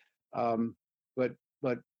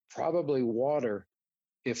 But probably water,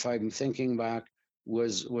 if I'm thinking back,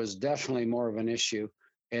 was definitely more of an issue.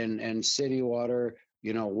 And city water,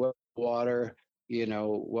 water,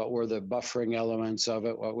 what were the buffering elements of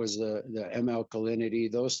it? What was the alkalinity?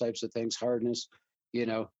 Those types of things, hardness,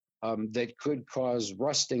 that could cause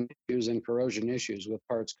rusting issues and corrosion issues with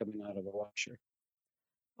parts coming out of a washer.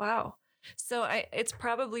 Wow. So it's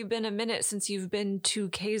probably been a minute since you've been to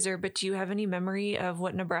Kaiser, but do you have any memory of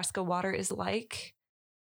what Nebraska water is like?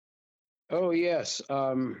 Oh yes,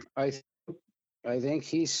 I think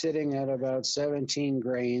he's sitting at about 17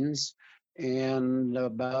 grains and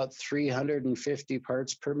about 350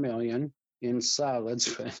 parts per million in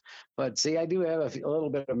solids. But see, I do have a little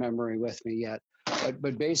bit of memory with me yet.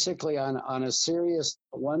 But basically, on a serious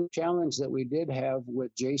one challenge that we did have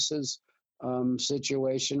with Jace's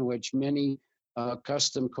situation, which many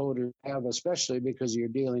custom coders have, especially because you're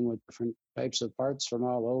dealing with different types of parts from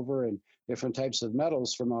all over and different types of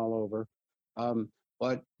metals from all over. Um,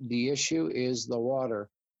 but the issue is the water.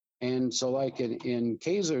 And so, like in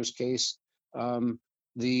Kaiser's case,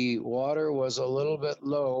 the water was a little bit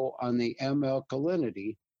low on the M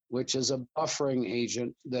alkalinity, which is a buffering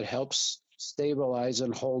agent that helps stabilize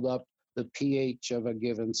and hold up the pH of a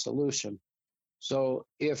given solution. So,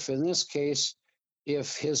 if in this case,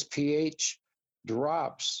 if his pH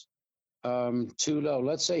drops too low,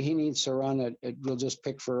 let's say he needs to run it, we'll just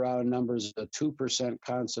pick for round numbers, a 2%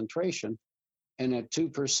 concentration. And at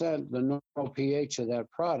 2%, the normal pH of that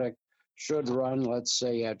product should run, let's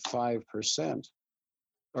say, at 5%,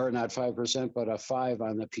 or not 5%, but a 5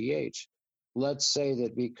 on the pH. Let's say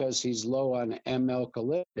that because he's low on M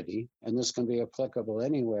alkalinity, and this can be applicable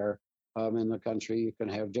anywhere in the country, you can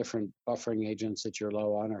have different buffering agents that you're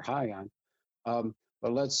low on or high on.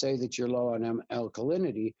 But let's say that you're low on M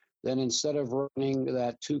alkalinity, then instead of running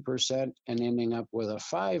that 2% and ending up with a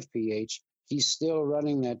 5 pH, he's still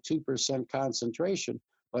running that 2% concentration,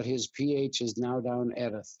 but his pH is now down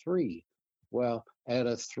at a 3. Well, at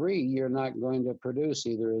a 3, you're not going to produce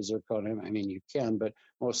either a zirconium. I mean, you can, but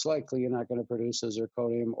most likely you're not going to produce a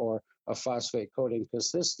zirconium or a phosphate coating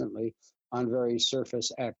consistently on very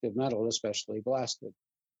surface active metal, especially blasted.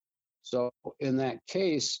 So in that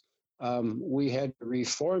case, we had to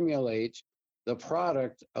reformulate the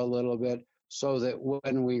product a little bit so that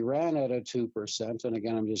when we ran at a 2%, and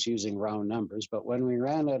again, I'm just using round numbers, but when we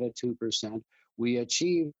ran at a 2%, we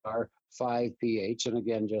achieved our 5 pH, and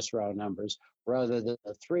again, just round numbers, rather than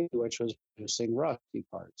the 3, which was producing rusty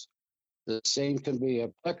parts. The same can be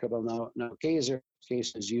applicable. Now Kaiser's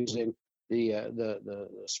case is using the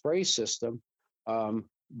spray system,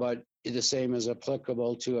 but the same is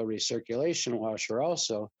applicable to a recirculation washer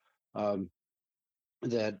also,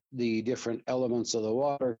 that the different elements of the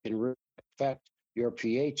water can really affect your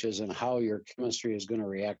pHs and how your chemistry is going to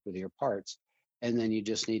react with your parts. And then you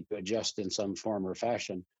just need to adjust in some form or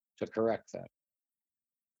fashion to correct that.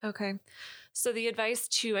 Okay. So the advice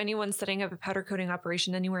to anyone setting up a powder coating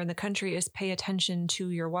operation anywhere in the country is pay attention to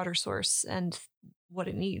your water source and what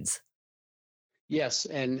it needs. Yes,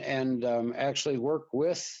 and actually work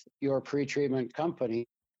with your pretreatment company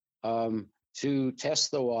to test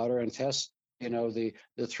the water and test, the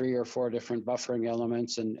 3 or 4 different buffering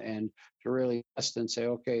elements and to really test and say,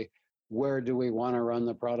 okay, where do we want to run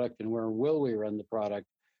the product and where will we run the product?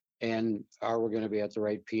 And are we going to be at the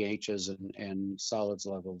right pHs and solids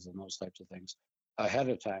levels and those types of things ahead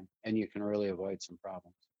of time? And you can really avoid some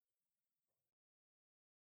problems.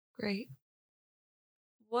 Great.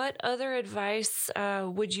 What other advice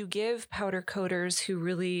would you give powder coaters who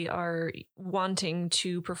really are wanting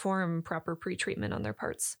to perform proper pretreatment on their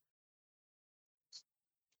parts?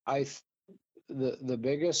 The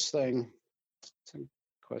biggest thing, it's a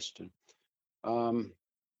question.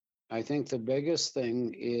 I think the biggest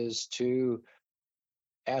thing is to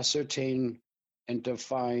ascertain and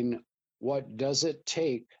define what does it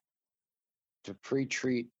take to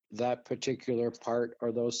pre-treat that particular part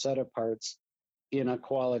or those set of parts in a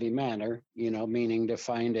quality manner, meaning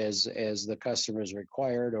defined as the customer is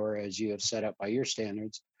required or as you have set up by your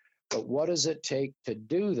standards. But what does it take to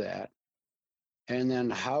do that? And then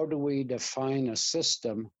how do we define a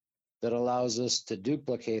system that allows us to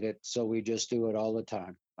duplicate it so we just do it all the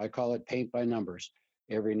time? I call it paint by numbers.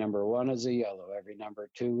 Every number 1 is a yellow, every number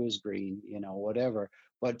 2 is green, whatever,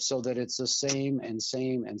 but so that it's the same and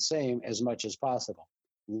same and same as much as possible.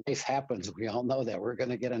 Life happens. We all know that. We're going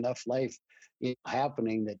to get enough life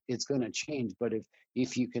happening that it's going to change. But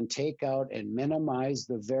if you can take out and minimize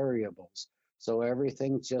the variables, so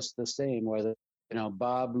everything's just the same, whether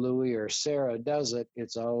Bob, Louie, or Sarah does it,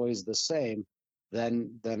 it's always the same,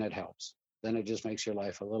 then it helps. Then it just makes your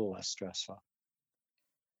life a little less stressful.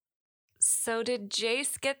 So did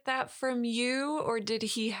Jace get that from you, or did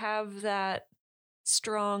he have that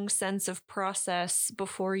strong sense of process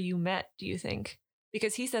before you met, do you think?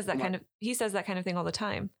 Because he says that kind of thing all the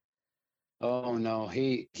time. Oh no,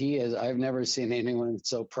 he is. I've never seen anyone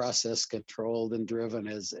so process controlled and driven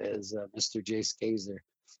as Mr. Jace Kaiser.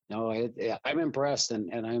 No, I'm impressed,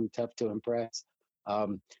 and I'm tough to impress.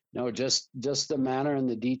 No, just the manner and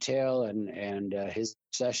the detail and his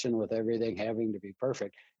obsession with everything having to be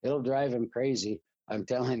perfect. It'll drive him crazy. I'm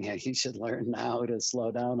telling you, he should learn now to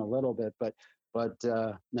slow down a little bit. But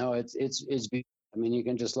no, it's. I mean, you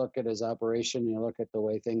can just look at his operation. You look at the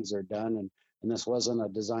way things are done, and this wasn't a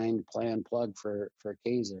designed plan plug for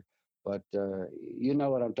Kaiser. But you know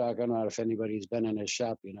what I'm talking about. If anybody's been in his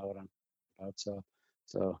shop, you know what I'm talking about.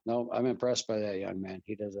 So no, I'm impressed by that young man.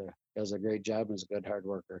 He does a great job and is a good hard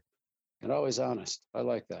worker and always honest. I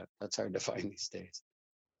like that. That's hard to find these days.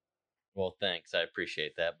 Well, thanks. I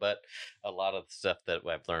appreciate that. But a lot of the stuff that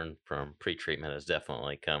I've learned from pre-treatment has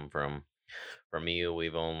definitely come from you.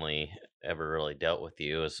 We've only ever really dealt with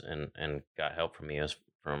you and got help from you as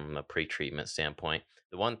from a pre-treatment standpoint.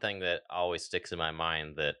 The one thing that always sticks in my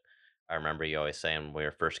mind that I remember you always saying when we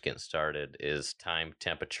were first getting started is time,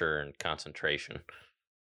 temperature, and concentration.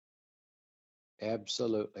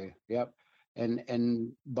 Absolutely. Yep.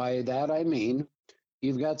 And by that I mean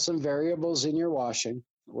you've got some variables in your washing.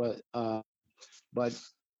 But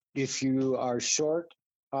if you are short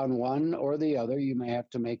on one or the other, you may have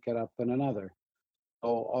to make it up in another. So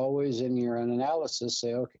always in your analysis,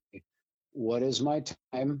 say, okay, what is my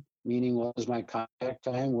time? Meaning, what is my contact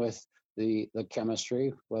time with the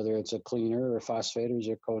chemistry, whether it's a cleaner or phosphate or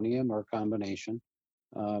zirconium or combination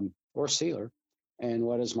or sealer? And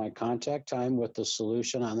what is my contact time with the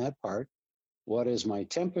solution on that part? What is my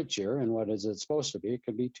temperature and what is it supposed to be? It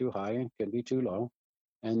could be too high, it could be too low.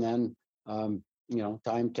 And then,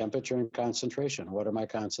 time, temperature, and concentration. What are my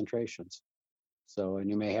concentrations? So, and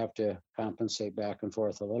you may have to compensate back and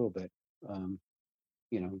forth a little bit,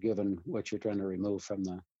 given what you're trying to remove from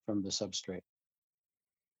the substrate.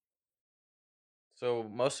 So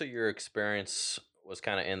most of your experience was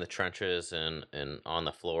kind of in the trenches and on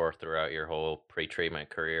the floor throughout your whole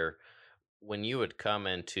pre-treatment career. When you would come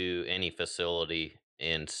into any facility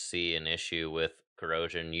and see an issue with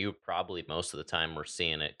corrosion, you probably most of the time were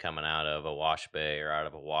seeing it coming out of a wash bay or out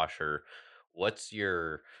of a washer. What's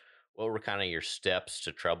your what were kind of your steps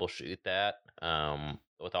to troubleshoot that?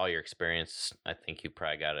 With all your experience, I think you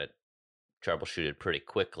probably got it troubleshooted pretty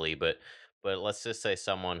quickly. But let's just say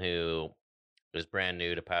someone who is brand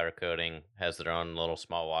new to powder coating, has their own little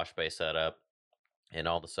small wash bay setup, and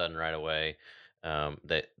all of a sudden right away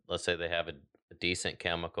they let's say they have a decent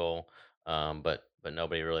chemical, but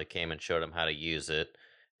nobody really came and showed them how to use it,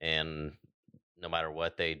 and no matter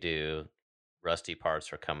what they do, rusty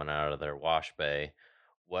parts are coming out of their wash bay.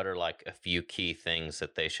 What are like a few key things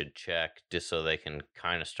that they should check just so they can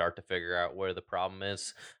kind of start to figure out where the problem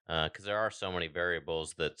is? Because there are so many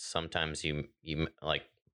variables that sometimes like,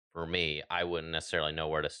 for me, I wouldn't necessarily know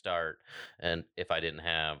where to start, and if I didn't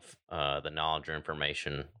have the knowledge or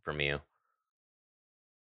information from you.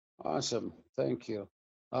 Awesome. Thank you.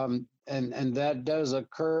 And that does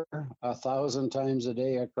occur 1,000 times a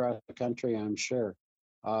day across the country, I'm sure,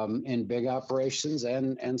 in big operations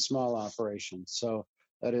and small operations. So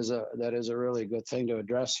that is a really good thing to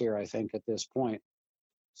address here, I think, at this point.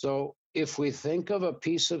 So if we think of a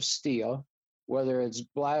piece of steel, whether it's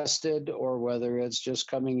blasted or whether it's just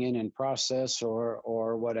coming in process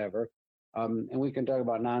or whatever, and we can talk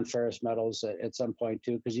about non-ferrous metals at some point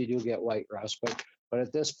too, because you do get white rust. But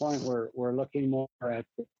at this point, we're looking more at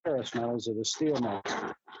the ferrous metals or the steel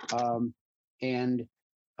metals. And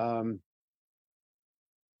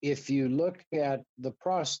if you look at the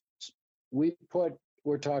process,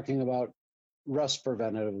 we're talking about rust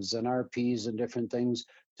preventatives and RPs and different things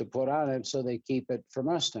to put on it so they keep it from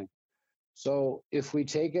rusting. So if we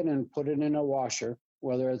take it and put it in a washer,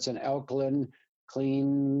 whether it's an alkaline,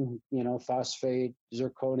 clean, phosphate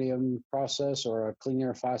zirconium process or a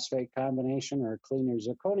cleaner phosphate combination or a cleaner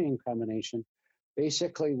zirconium combination,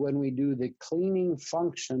 basically when we do the cleaning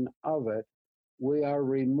function of it, we are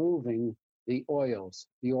removing the oils,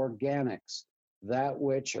 the organics, that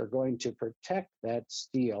which are going to protect that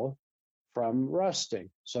steel from rusting.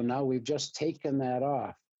 So now we've just taken that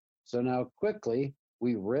off. So now quickly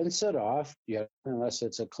we rinse it off, unless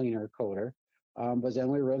it's a cleaner coater. But then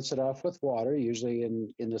we rinse it off with water, usually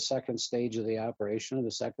in the second stage of the operation or the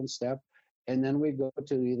second step. And then we go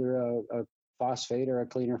to either a phosphate or a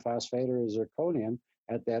cleaner phosphate or a zirconium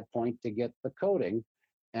at that point to get the coating.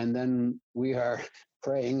 And then we are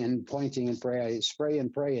praying and pointing and pray, spray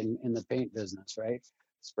and pray in the paint business, right?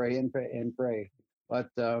 Spray and pray. But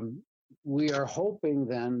we are hoping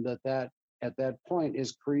then that at that point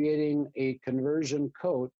is creating a conversion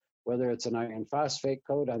coat, whether it's an iron phosphate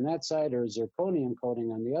coat on that side or a zirconium coating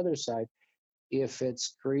on the other side. If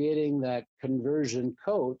it's creating that conversion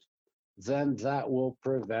coat, then that will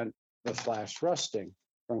prevent the flash rusting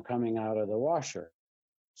from coming out of the washer.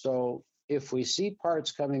 So if we see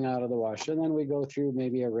parts coming out of the washer, then we go through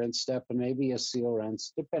maybe a rinse step and maybe a seal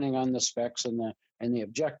rinse, depending on the specs and the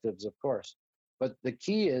objectives, of course. But the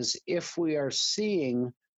key is if we are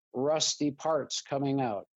seeing rusty parts coming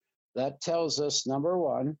out, that tells us, number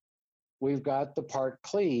one, we've got the part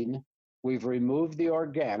clean. We've removed the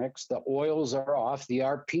organics, the oils are off, the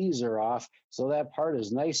RPs are off, so that part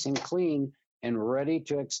is nice and clean and ready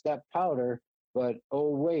to accept powder. But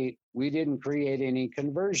oh wait, we didn't create any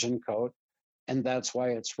conversion coat, and that's why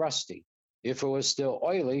it's rusty. If it was still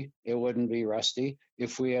oily, it wouldn't be rusty.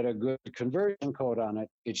 If we had a good conversion coat on it,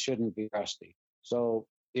 it shouldn't be rusty. So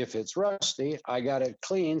if it's rusty, I got it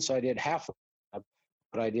clean, so I did half of it,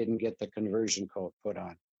 but I didn't get the conversion coat put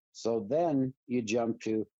on. So then you jump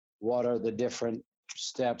to what are the different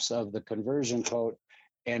steps of the conversion coat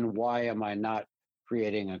and why am I not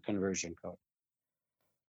creating a conversion coat?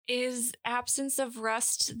 Is absence of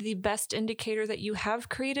rust the best indicator that you have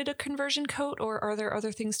created a conversion coat, or are there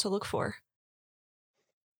other things to look for?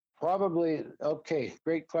 Probably, okay,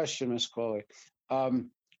 great question, Ms. Chloe.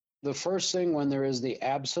 The first thing, when there is the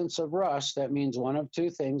absence of rust, that means one of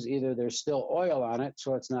two things. Either there's still oil on it,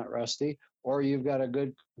 so it's not rusty, or you've got a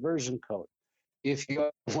good conversion coat. If you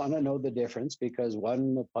want to know the difference, because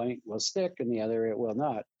one, the paint will stick and the other, it will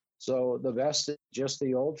not. So the best is just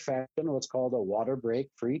the old-fashioned, what's called a water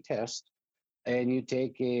break-free test. And you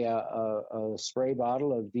take a spray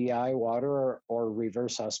bottle of DI water or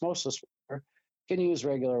reverse osmosis water. You can use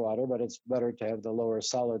regular water, but it's better to have the lower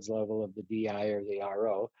solids level of the DI or the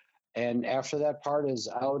RO. And after that part is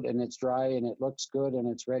out and it's dry and it looks good and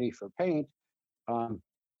it's ready for paint, and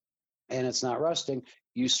it's not rusting,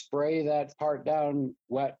 you spray that part down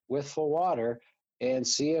wet with full water and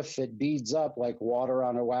see if it beads up like water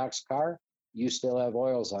on a wax car. You still have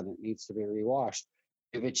oils on it, needs to be rewashed.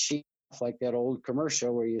 If it sheets like that old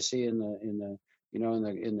commercial where you see in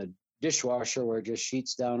the dishwasher where it just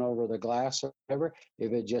sheets down over the glass or whatever,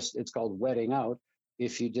 it's called wetting out.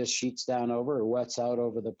 If you just sheets down over or wets out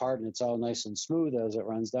over the part and it's all nice and smooth as it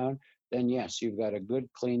runs down, then yes, you've got a good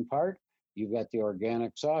clean part. You've got the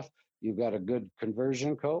organics off. You've got a good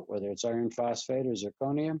conversion coat, whether it's iron phosphate or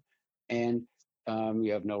zirconium, and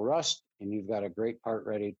you have no rust, and you've got a great part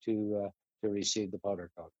ready to receive the powder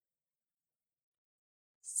coat.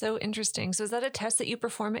 So interesting. So is that a test that you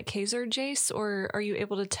perform at Kaiser, Jace, or are you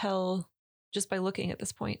able to tell just by looking at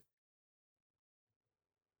this point?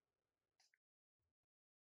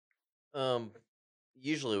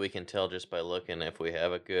 Usually we can tell just by looking if we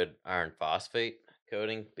have a good iron phosphate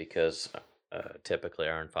coating, because typically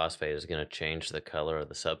iron phosphate is going to change the color of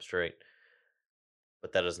the substrate.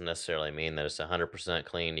 But that doesn't necessarily mean that it's 100%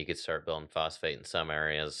 clean. You could start building phosphate in some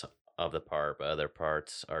areas of the part, but other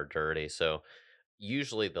parts are dirty. So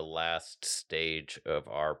usually the last stage of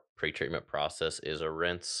our pre-treatment process is a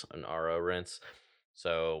rinse, an RO rinse.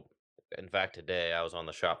 So in fact, today I was on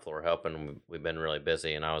the shop floor helping. We've been really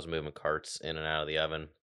busy, and I was moving carts in and out of the oven.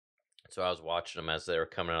 So I was watching them as they were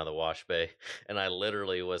coming out of the wash bay, and I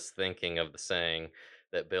literally was thinking of the saying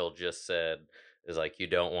that Bill just said, is like, you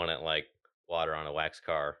don't want it like water on a wax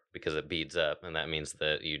car because it beads up, and that means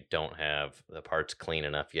that you don't have the parts clean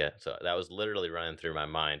enough yet. So that was literally running through my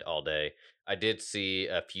mind all day. I did see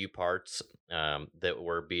a few parts that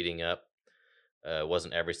were beating up. It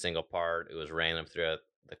wasn't every single part. It was random throughout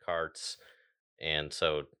the carts. And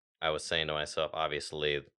so I was saying to myself,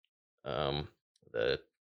 obviously, the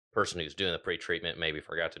person who's doing the pre-treatment maybe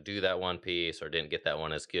forgot to do that one piece or didn't get that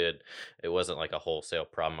one as good. It wasn't like a wholesale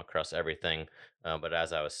problem across everything. But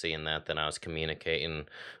as I was seeing that, then I was communicating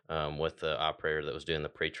with the operator that was doing the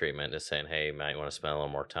pre-treatment, just saying, hey, you might want to spend a little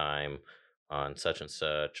more time on such and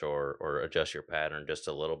such, or adjust your pattern just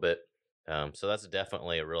a little bit. So that's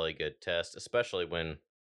definitely a really good test, especially when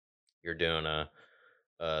you're doing a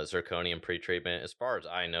zirconium pre-treatment. As far as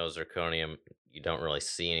I know, zirconium, you don't really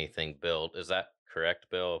see anything build. Is that correct,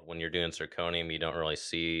 Bill? When you're doing zirconium, you don't really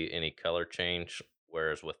see any color change,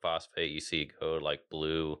 whereas with phosphate, you see it go like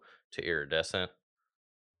blue to iridescent.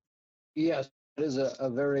 Yes, that is a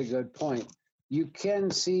very good point. You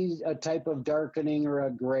can see a type of darkening or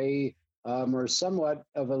a gray or somewhat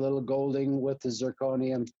of a little golding with the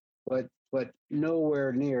zirconium, but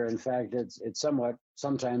nowhere near. In fact, it's somewhat,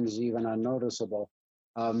 sometimes even unnoticeable,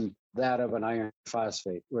 that of an iron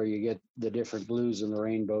phosphate, where you get the different blues and the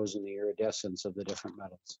rainbows and the iridescence of the different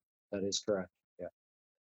metals. That is correct. Yeah.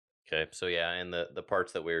 Okay, so yeah, and the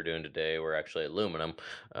parts that we were doing today were actually aluminum,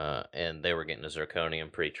 and they were getting a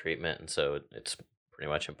zirconium pre-treatment, and so it's pretty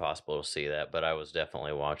much impossible to see that. But I was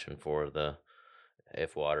definitely watching for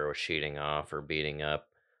if water was sheeting off or beating up.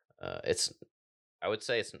 I would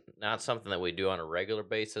say it's not something that we do on a regular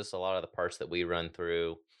basis. A lot of the parts that we run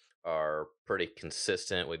through, are pretty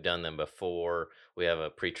consistent. We've done them before. We have a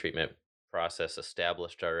pre-treatment process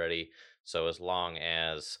established already. So as long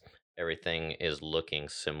as everything is looking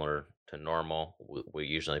similar to normal, we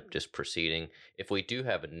usually just proceeding. If we do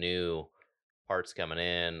have a new parts coming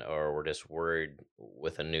in, or we're just worried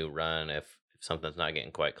with a new run, if something's not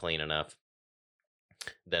getting quite clean enough,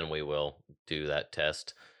 then we will do that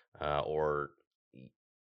test. Or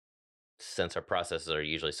since our processes are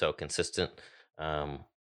usually so consistent, um,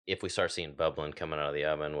 if we start seeing bubbling coming out of the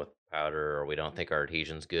oven with powder, or we don't think our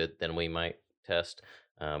adhesion's good, then we might test.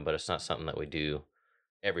 But it's not something that we do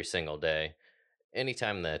every single day.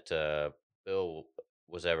 Anytime that Bill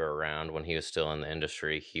was ever around when he was still in the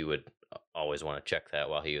industry, he would always want to check that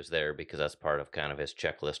while he was there, because that's part of kind of his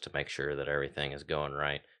checklist to make sure that everything is going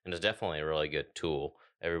right. And it's definitely a really good tool.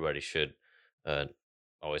 Everybody should uh,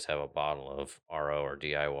 always have a bottle of RO or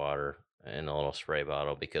DI water in a little spray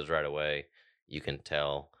bottle, because right away you can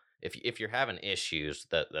tell if you're having issues.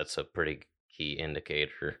 That's a pretty key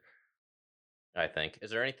indicator, I think.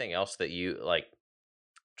 Is there anything else that you like,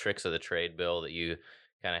 tricks of the trade, Bill, that you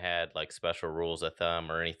kind of had like special rules of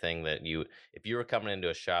thumb, or anything that you, if you were coming into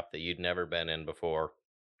a shop that you'd never been in before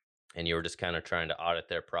and you were just kind of trying to audit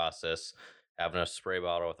their process, having a spray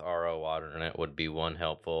bottle with RO water in it would be one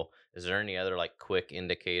helpful. Is there any other like quick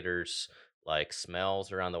indicators, like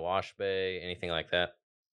smells around the wash bay, anything like that?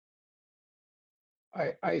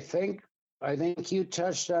 I think you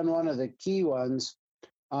touched on one of the key ones.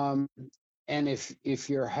 Um, and if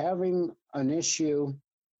you're having an issue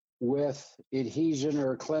with adhesion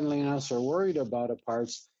or cleanliness, or worried about a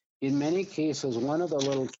parts, in many cases, one of the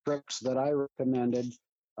little tricks that I recommended,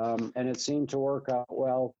 and it seemed to work out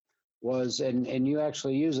well, was, and you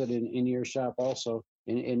actually use it in your shop also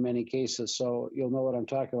in many cases. So you'll know what I'm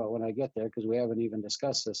talking about when I get there, because we haven't even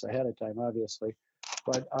discussed this ahead of time, obviously.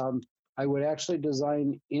 But I would actually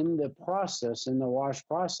design in the process, in the wash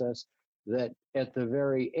process, that at the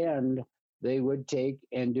very end, they would take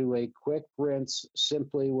and do a quick rinse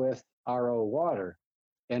simply with RO water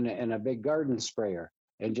and a big garden sprayer,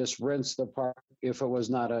 and just rinse the part, if it was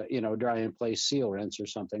not a dry in place seal rinse or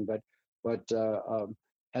something. But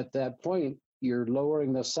at that point, you're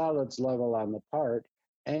lowering the solids level on the part,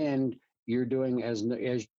 and you're doing as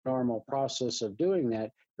normal process of doing that.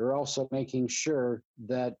 You're also making sure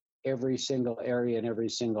that every single area and every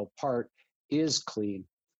single part is clean.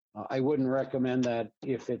 I wouldn't recommend that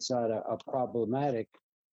if it's not a problematic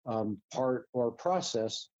part or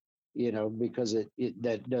process, because it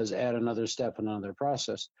that does add another step, another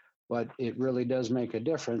process. But it really does make a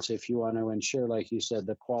difference if you want to ensure, like you said,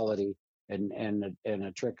 the quality and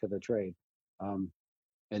a trick of the trade. And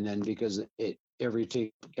then, because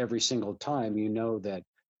every single time, that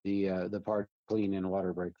the part clean and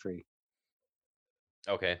water break free.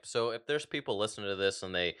 Okay, so if there's people listening to this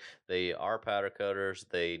and they are powder coaters,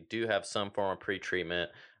 they do have some form of pre-treatment,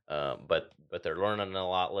 but they're learning a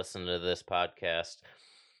lot listening to this podcast.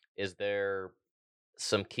 Is there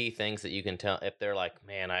some key things that you can tell if they're like,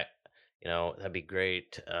 man, that'd be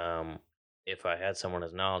great, if I had someone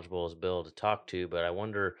as knowledgeable as Bill to talk to, but I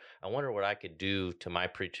wonder what I could do to my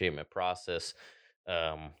pre-treatment process,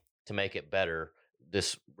 to make it better,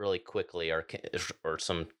 this really quickly, or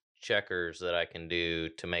some checkers that I can do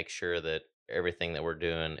to make sure that everything that we're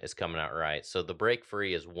doing is coming out right. So the break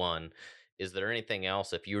free is one. Is there anything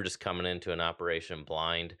else, if you were just coming into an operation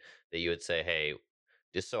blind, that you would say, hey,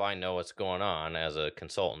 just so I know what's going on as a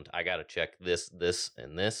consultant, I got to check this,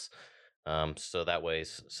 and this. So that way,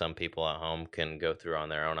 some people at home can go through on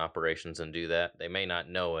their own operations and do that. They may not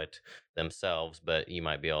know it themselves, but you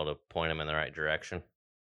might be able to point them in the right direction.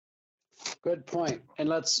 Good point. And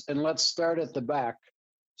let's start at the back.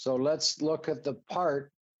 So let's look at the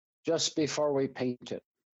part just before we paint it.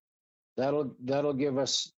 That'll give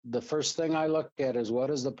us, the first thing I look at is, what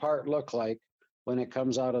does the part look like when it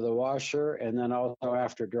comes out of the washer, and then also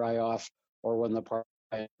after dry off, or when the part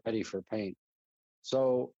is ready for paint.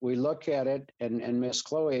 So we look at it, and Miss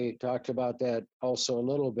Chloe talked about that also a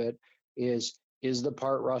little bit, is the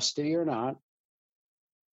part rusty or not?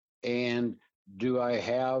 And do I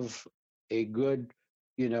have a good,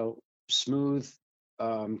 smooth,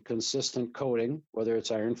 consistent coating, whether it's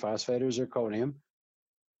iron phosphate or zirconium?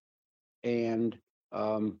 And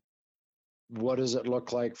what does it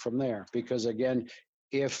look like from there? Because again,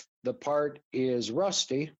 if the part is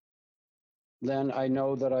rusty, then I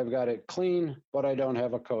know that I've got it clean, but I don't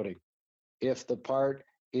have a coating. If the part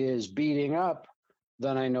is beating up,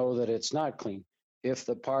 then I know that it's not clean. If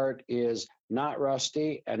the part is not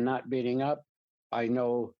rusty and not beating up, I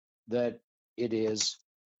know that it is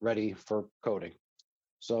ready for coating.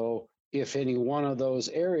 So if any one of those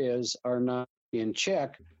areas are not in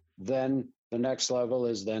check, then the next level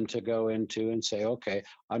is then to go into and say, okay,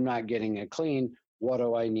 I'm not getting it clean. What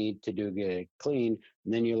do I need to do to get it clean?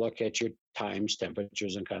 And then you look at your times,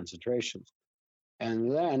 temperatures, and concentrations.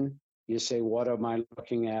 And then you say, what am I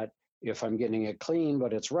looking at if I'm getting it clean,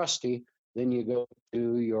 but it's rusty? Then you go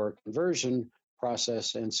to your conversion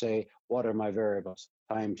process and say, what are my variables?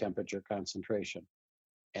 Time, temperature, concentration.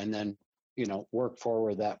 And then, work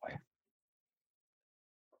forward that way.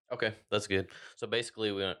 Okay, that's good. So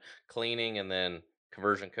basically, we went cleaning and then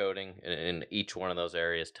conversion coding in each one of those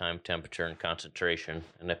areas: time, temperature, and concentration.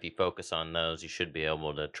 And if you focus on those, you should be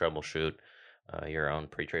able to troubleshoot your own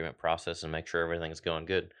pre-treatment process and make sure everything's going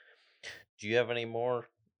good. Do you have any more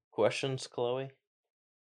questions, Chloe?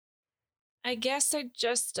 I guess I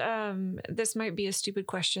just, this might be a stupid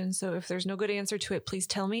question. So if there's no good answer to it, please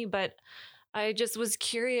tell me. But I just was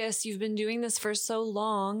curious. You've been doing this for so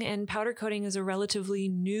long, and powder coating is a relatively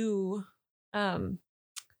new type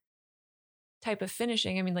of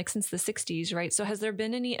finishing. I mean, like since the 60s, right? So has there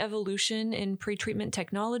been any evolution in pre-treatment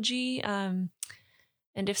technology? And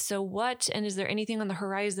if so, what? And is there anything on the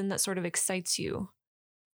horizon that sort of excites you?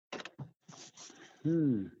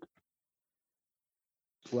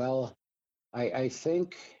 Well, I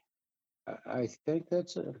think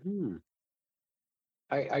that's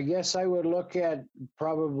I guess I would look at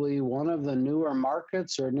probably one of the newer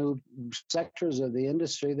markets or new sectors of the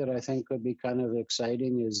industry that I think could be kind of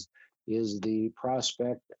exciting is the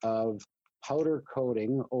prospect of powder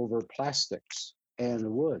coating over plastics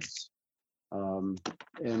and woods. And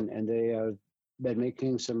they have been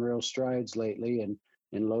making some real strides lately in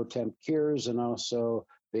low temp cures, and also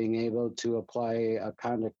being able to apply a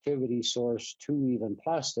conductivity source to even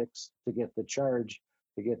plastics to get the charge,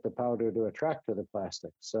 to get the powder to attract to the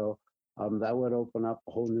plastic. So that would open up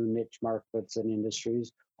a whole new niche markets and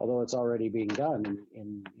industries. Although it's already being done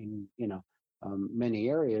in many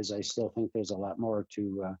areas, I still think there's a lot more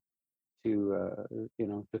to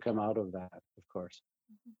come out of that, of course.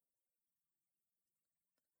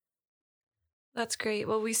 That's great.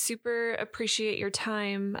 Well, we super appreciate your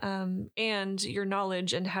time and your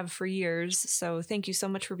knowledge, and have for years. So thank you so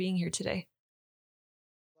much for being here today.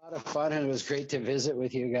 A lot of fun, and it was great to visit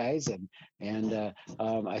with you guys. And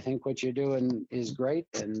I think what you're doing is great,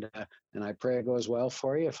 and I pray it goes well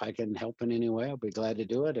for you. If I can help in any way, I'll be glad to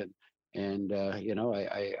do it. And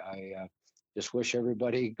I just wish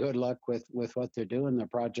everybody good luck with what they're doing, the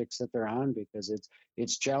projects that they're on, because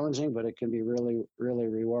it's challenging, but it can be really, really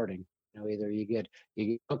rewarding. Either you get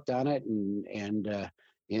hooked on it, and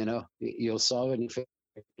you'll solve it, and you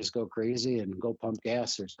just go crazy and go pump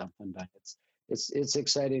gas or something. But it's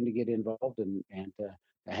exciting to get involved and to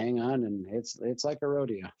hang on, and it's like a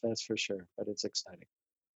rodeo, that's for sure. But it's exciting.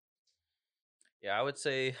 Yeah, I would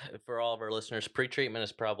say for all of our listeners, pre-treatment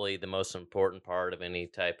is probably the most important part of any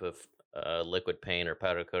type of liquid paint or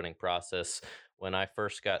powder coating process. When I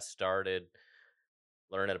first got started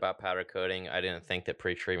learning about powder coating, I didn't think that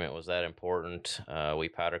pre-treatment was that important. We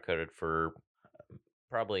powder coated for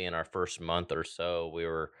probably in our first month or so. We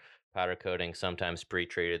were powder coating, sometimes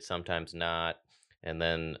pre-treated, sometimes not. And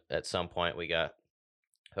then at some point we got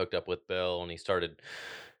hooked up with Bill, and he started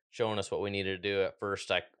showing us what we needed to do. At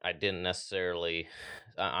first, I didn't necessarily,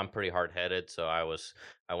 I'm pretty hard headed. So I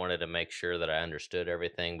wanted to make sure that I understood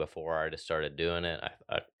everything before I just started doing it.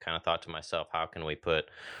 I kind of thought to myself, how can we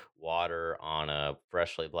put water on a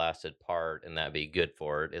freshly blasted part and that be good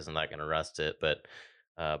for it? Isn't that going to rust it? But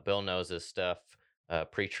Bill knows his stuff.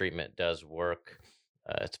 Pre-treatment does work.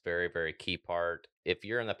 It's very, very key part. If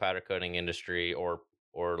you're in the powder coating industry or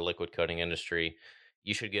liquid coating industry,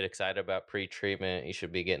 you should get excited about pre-treatment. You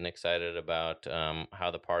should be getting excited about how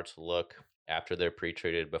the parts look after they're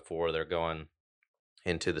pre-treated before they're going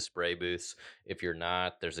into the spray booths. If you're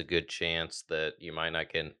not, there's a good chance that you might not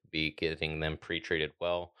be getting them pre-treated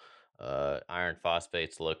well. Iron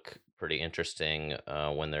phosphates look pretty interesting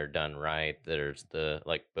when they're done right. There's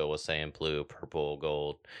like Bill was saying, blue, purple,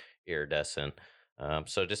 gold, iridescent.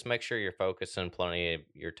 So just make sure you're focusing plenty of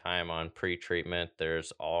your time on pre-treatment.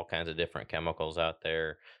 There's all kinds of different chemicals out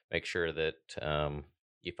there. Make sure that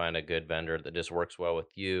you find a good vendor that just works well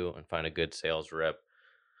with you, and find a good sales rep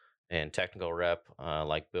and technical rep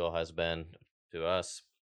like Bill has been to us,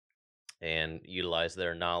 and utilize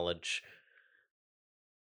their knowledge.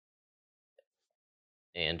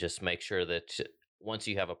 And just make sure that once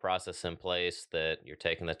you have a process in place, that you're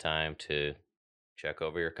taking the time to check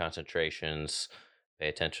over your concentrations, pay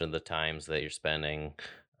attention to the times that you're spending,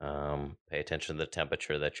 pay attention to the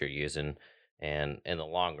temperature that you're using. And in the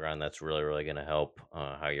long run, that's really, really going to help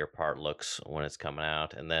how your part looks when it's coming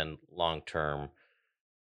out. And then long-term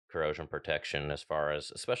corrosion protection, as far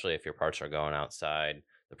as, especially if your parts are going outside,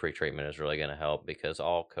 the pretreatment is really going to help because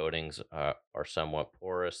all coatings are somewhat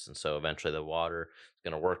porous, and so eventually the water is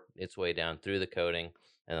going to work its way down through the coating,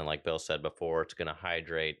 and then, like Bill said before, it's going to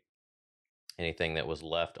hydrate anything that was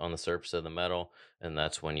left on the surface of the metal, and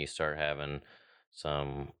that's when you start having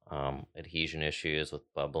some adhesion issues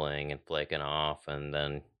with bubbling and flaking off, and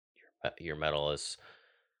then your metal is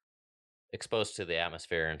exposed to the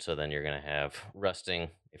atmosphere, and so then you're going to have rusting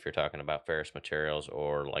if you're talking about ferrous materials,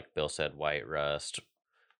 or like Bill said, white rust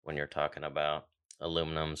when you're talking about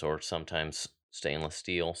aluminums or sometimes stainless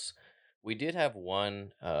steels. We did have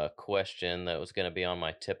one question that was going to be on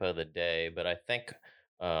my tip of the day, but I think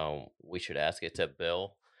we should ask it to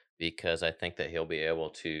Bill because I think that he'll be able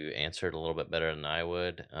to answer it a little bit better than I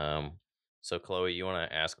would. So, Chloe, you want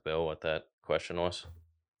to ask Bill what that question was?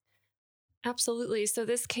 Absolutely. So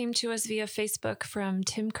this came to us via Facebook from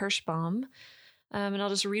Tim Kirschbaum. And I'll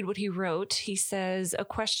just read what he wrote. He says, a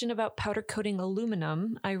question about powder coating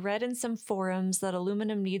aluminum. I read in some forums that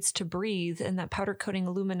aluminum needs to breathe and that powder coating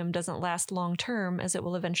aluminum doesn't last long term as it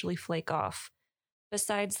will eventually flake off.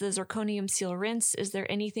 Besides the zirconium seal rinse, is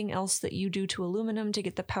there anything else that you do to aluminum to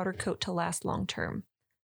get the powder coat to last long term?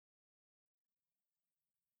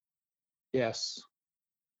 Yes.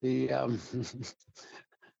 The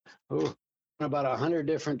about 100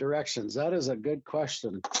 different directions. That is a good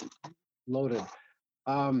question. Loaded.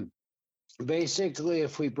 Basically,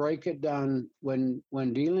 if we break it down, when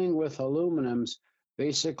dealing with aluminums,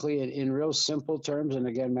 basically in real simple terms, and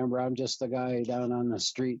again, remember, I'm just the guy down on the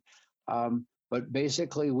street, but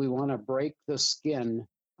basically we want to break the skin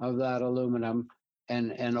of that aluminum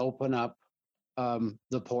and open up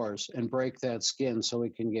the pores and break that skin so we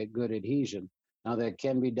can get good adhesion. Now that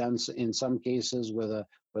can be done in some cases with a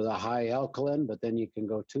high alkaline, but then you can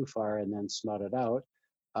go too far and then smut it out.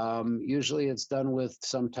 Usually it's done with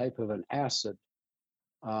some type of an acid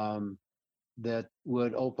that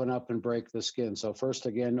would open up and break the skin. So first,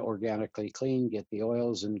 again, organically clean, get the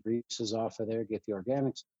oils and greases off of there, get the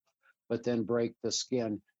organics, but then break the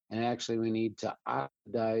skin. And actually we need to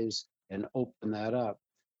oxidize and open that up.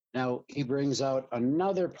 Now he brings out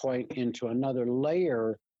another point into another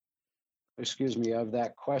layer, of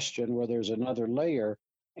that question where there's another layer,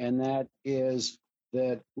 and that is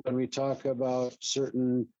that when we talk about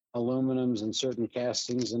certain aluminums and certain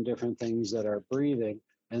castings and different things that are breathing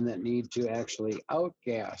and that need to actually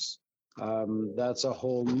outgas, that's a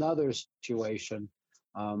whole nother situation.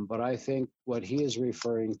 But I think what he is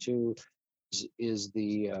referring to is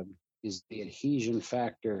the adhesion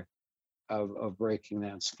factor of breaking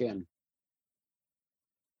that skin.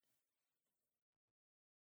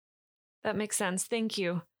 That makes sense. Thank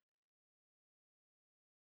you.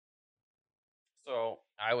 So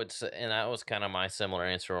I would say, and that was kind of my similar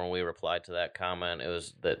answer when we replied to that comment. It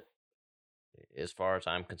was that, as far as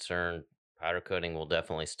I'm concerned, powder coating will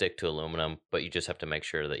definitely stick to aluminum, but you just have to make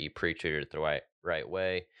sure that you pre-treat it the right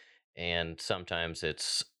way. And sometimes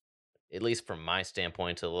it's, at least from my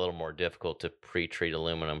standpoint, it's a little more difficult to pre-treat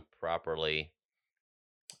aluminum properly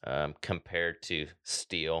compared to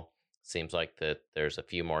steel. Seems like that there's a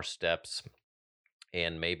few more steps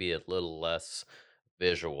and maybe a little less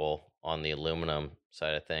visual on the aluminum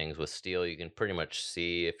side of things. With steel, you can pretty much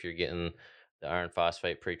see if you're getting the iron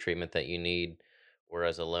phosphate pretreatment that you need,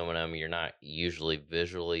 whereas aluminum, you're not usually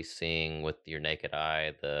visually seeing with your naked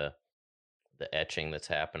eye the etching that's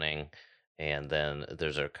happening, and then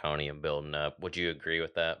there's zirconium building up. Would you agree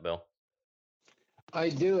with that, Bill? I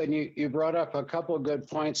do, and you brought up a couple of good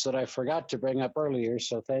points that I forgot to bring up earlier,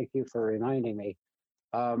 so thank you for reminding me.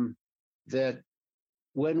 That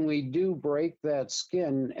when we do break that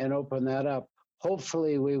skin and open that up,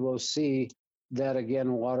 hopefully we will see that,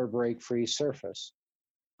 again, water break free surface.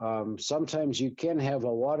 Sometimes you can have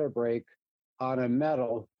a water break on a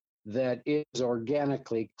metal that is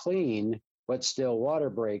organically clean, but still water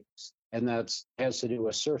breaks, and that has to do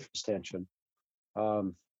with surface tension.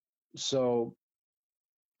 So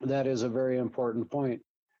that is a very important point.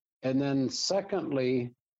 And then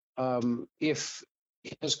secondly, if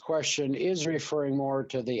his question is referring more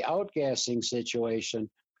to the outgassing situation,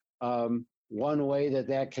 one way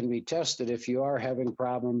that can be tested if you are having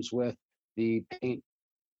problems with the paint,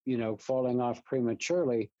 falling off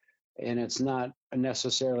prematurely, and it's not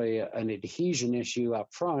necessarily an adhesion issue up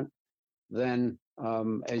front, then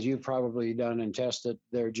as you've probably done and tested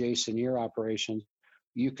there, Jason, your operations,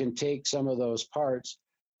 you can take some of those parts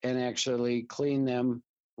and actually clean them,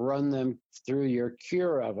 run them through your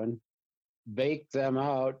cure oven, bake them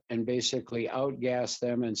out, and basically outgas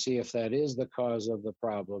them and see if that is the cause of the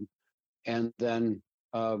problem, and then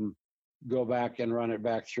go back and run it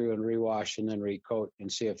back through and rewash and then recoat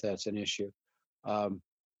and see if that's an issue.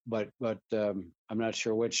 I'm not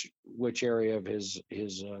sure which area of his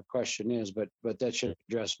question is, but that should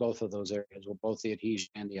address both of those areas, with both the adhesion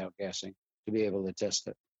and the outgassing, to be able to test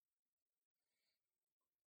it.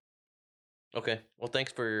 Okay. Well,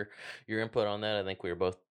 thanks for your input on that. I think we were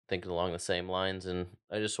both thinking along the same lines, and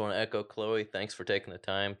I just want to echo Chloe. Thanks for taking the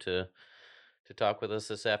time to talk with us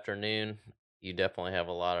this afternoon. You definitely have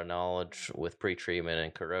a lot of knowledge with pretreatment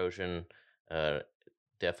and corrosion.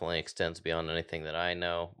 Definitely extends beyond anything that I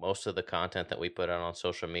know. Most of the content that we put out on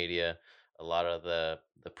social media, a lot of the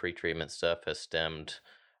pretreatment stuff has stemmed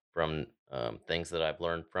from things that I've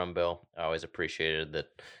learned from Bill. I always appreciated that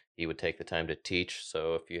he would take the time to teach.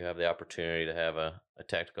 So if you have the opportunity to have a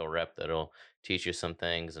technical rep that'll teach you some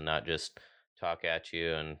things and not just talk at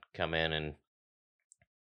you and come in and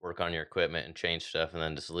work on your equipment and change stuff and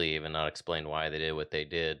then just leave and not explain why they did what they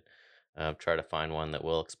did, try to find one that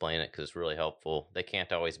will explain it, because it's really helpful. They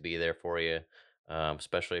can't always be there for you,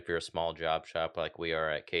 especially if you're a small job shop like we are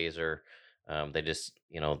at Kaiser. They just,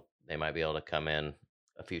 they might be able to come in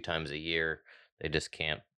a few times a year. They just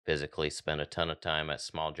can't physically spend a ton of time at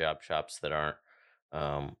small job shops that aren't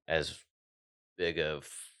as big of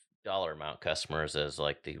dollar amount customers as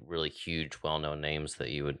like the really huge well-known names that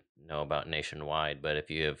you would know about nationwide. But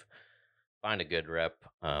if you find a good rep,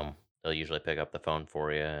 they'll usually pick up the phone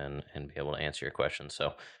for you and be able to answer your questions.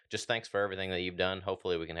 So just thanks for everything that you've done.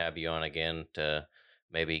 Hopefully we can have you on again to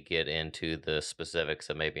maybe get into the specifics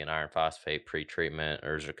of maybe an iron phosphate pretreatment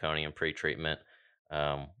or zirconium pretreatment.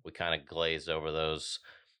 We kind of glazed over those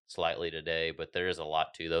slightly today, but there is a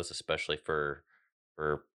lot to those, especially for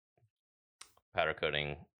powder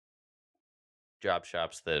coating job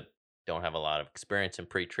shops that don't have a lot of experience in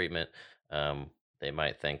pretreatment. They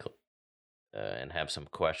might think and have some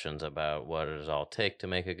questions about what does it all take to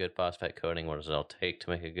make a good phosphate coating, what does it all take to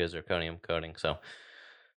make a good zirconium coating. So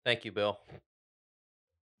thank you, Bill.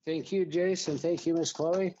 Thank you, Jason. Thank you, Miss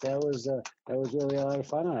Chloe. That was really a lot of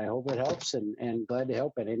fun, and I hope it helps, and glad to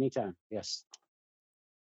help at any time. Yes.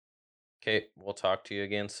 Okay, we'll talk to you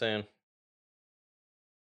again soon.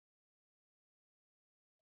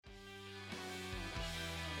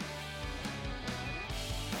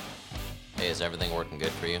 Hey, is everything working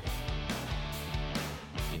good for you?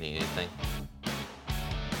 You need anything?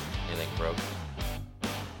 Anything broke?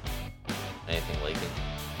 Anything leaking?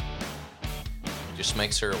 Just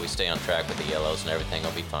make sure we stay on track with the yellows and everything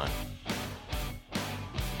will be fine.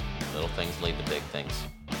 Little things lead to big things.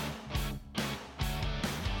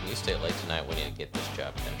 Can you stay late tonight? We need to get this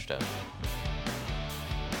job finished up.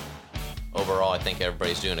 Overall, I think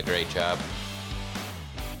everybody's doing a great job.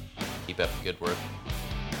 Keep up the good work.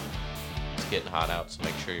 It's getting hot out, so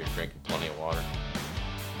make sure you're drinking plenty of water.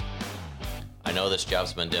 I know this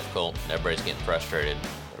job's been difficult and everybody's getting frustrated,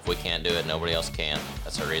 but if we can't do it, nobody else can.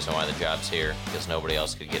 That's the reason why the job's here, because nobody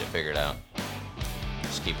else could get it figured out.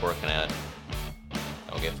 Just keep working at it.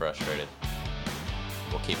 Don't get frustrated.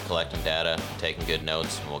 We'll keep collecting data, taking good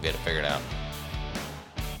notes, and we'll get it figured out.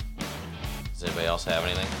 Does anybody else have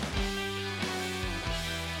anything?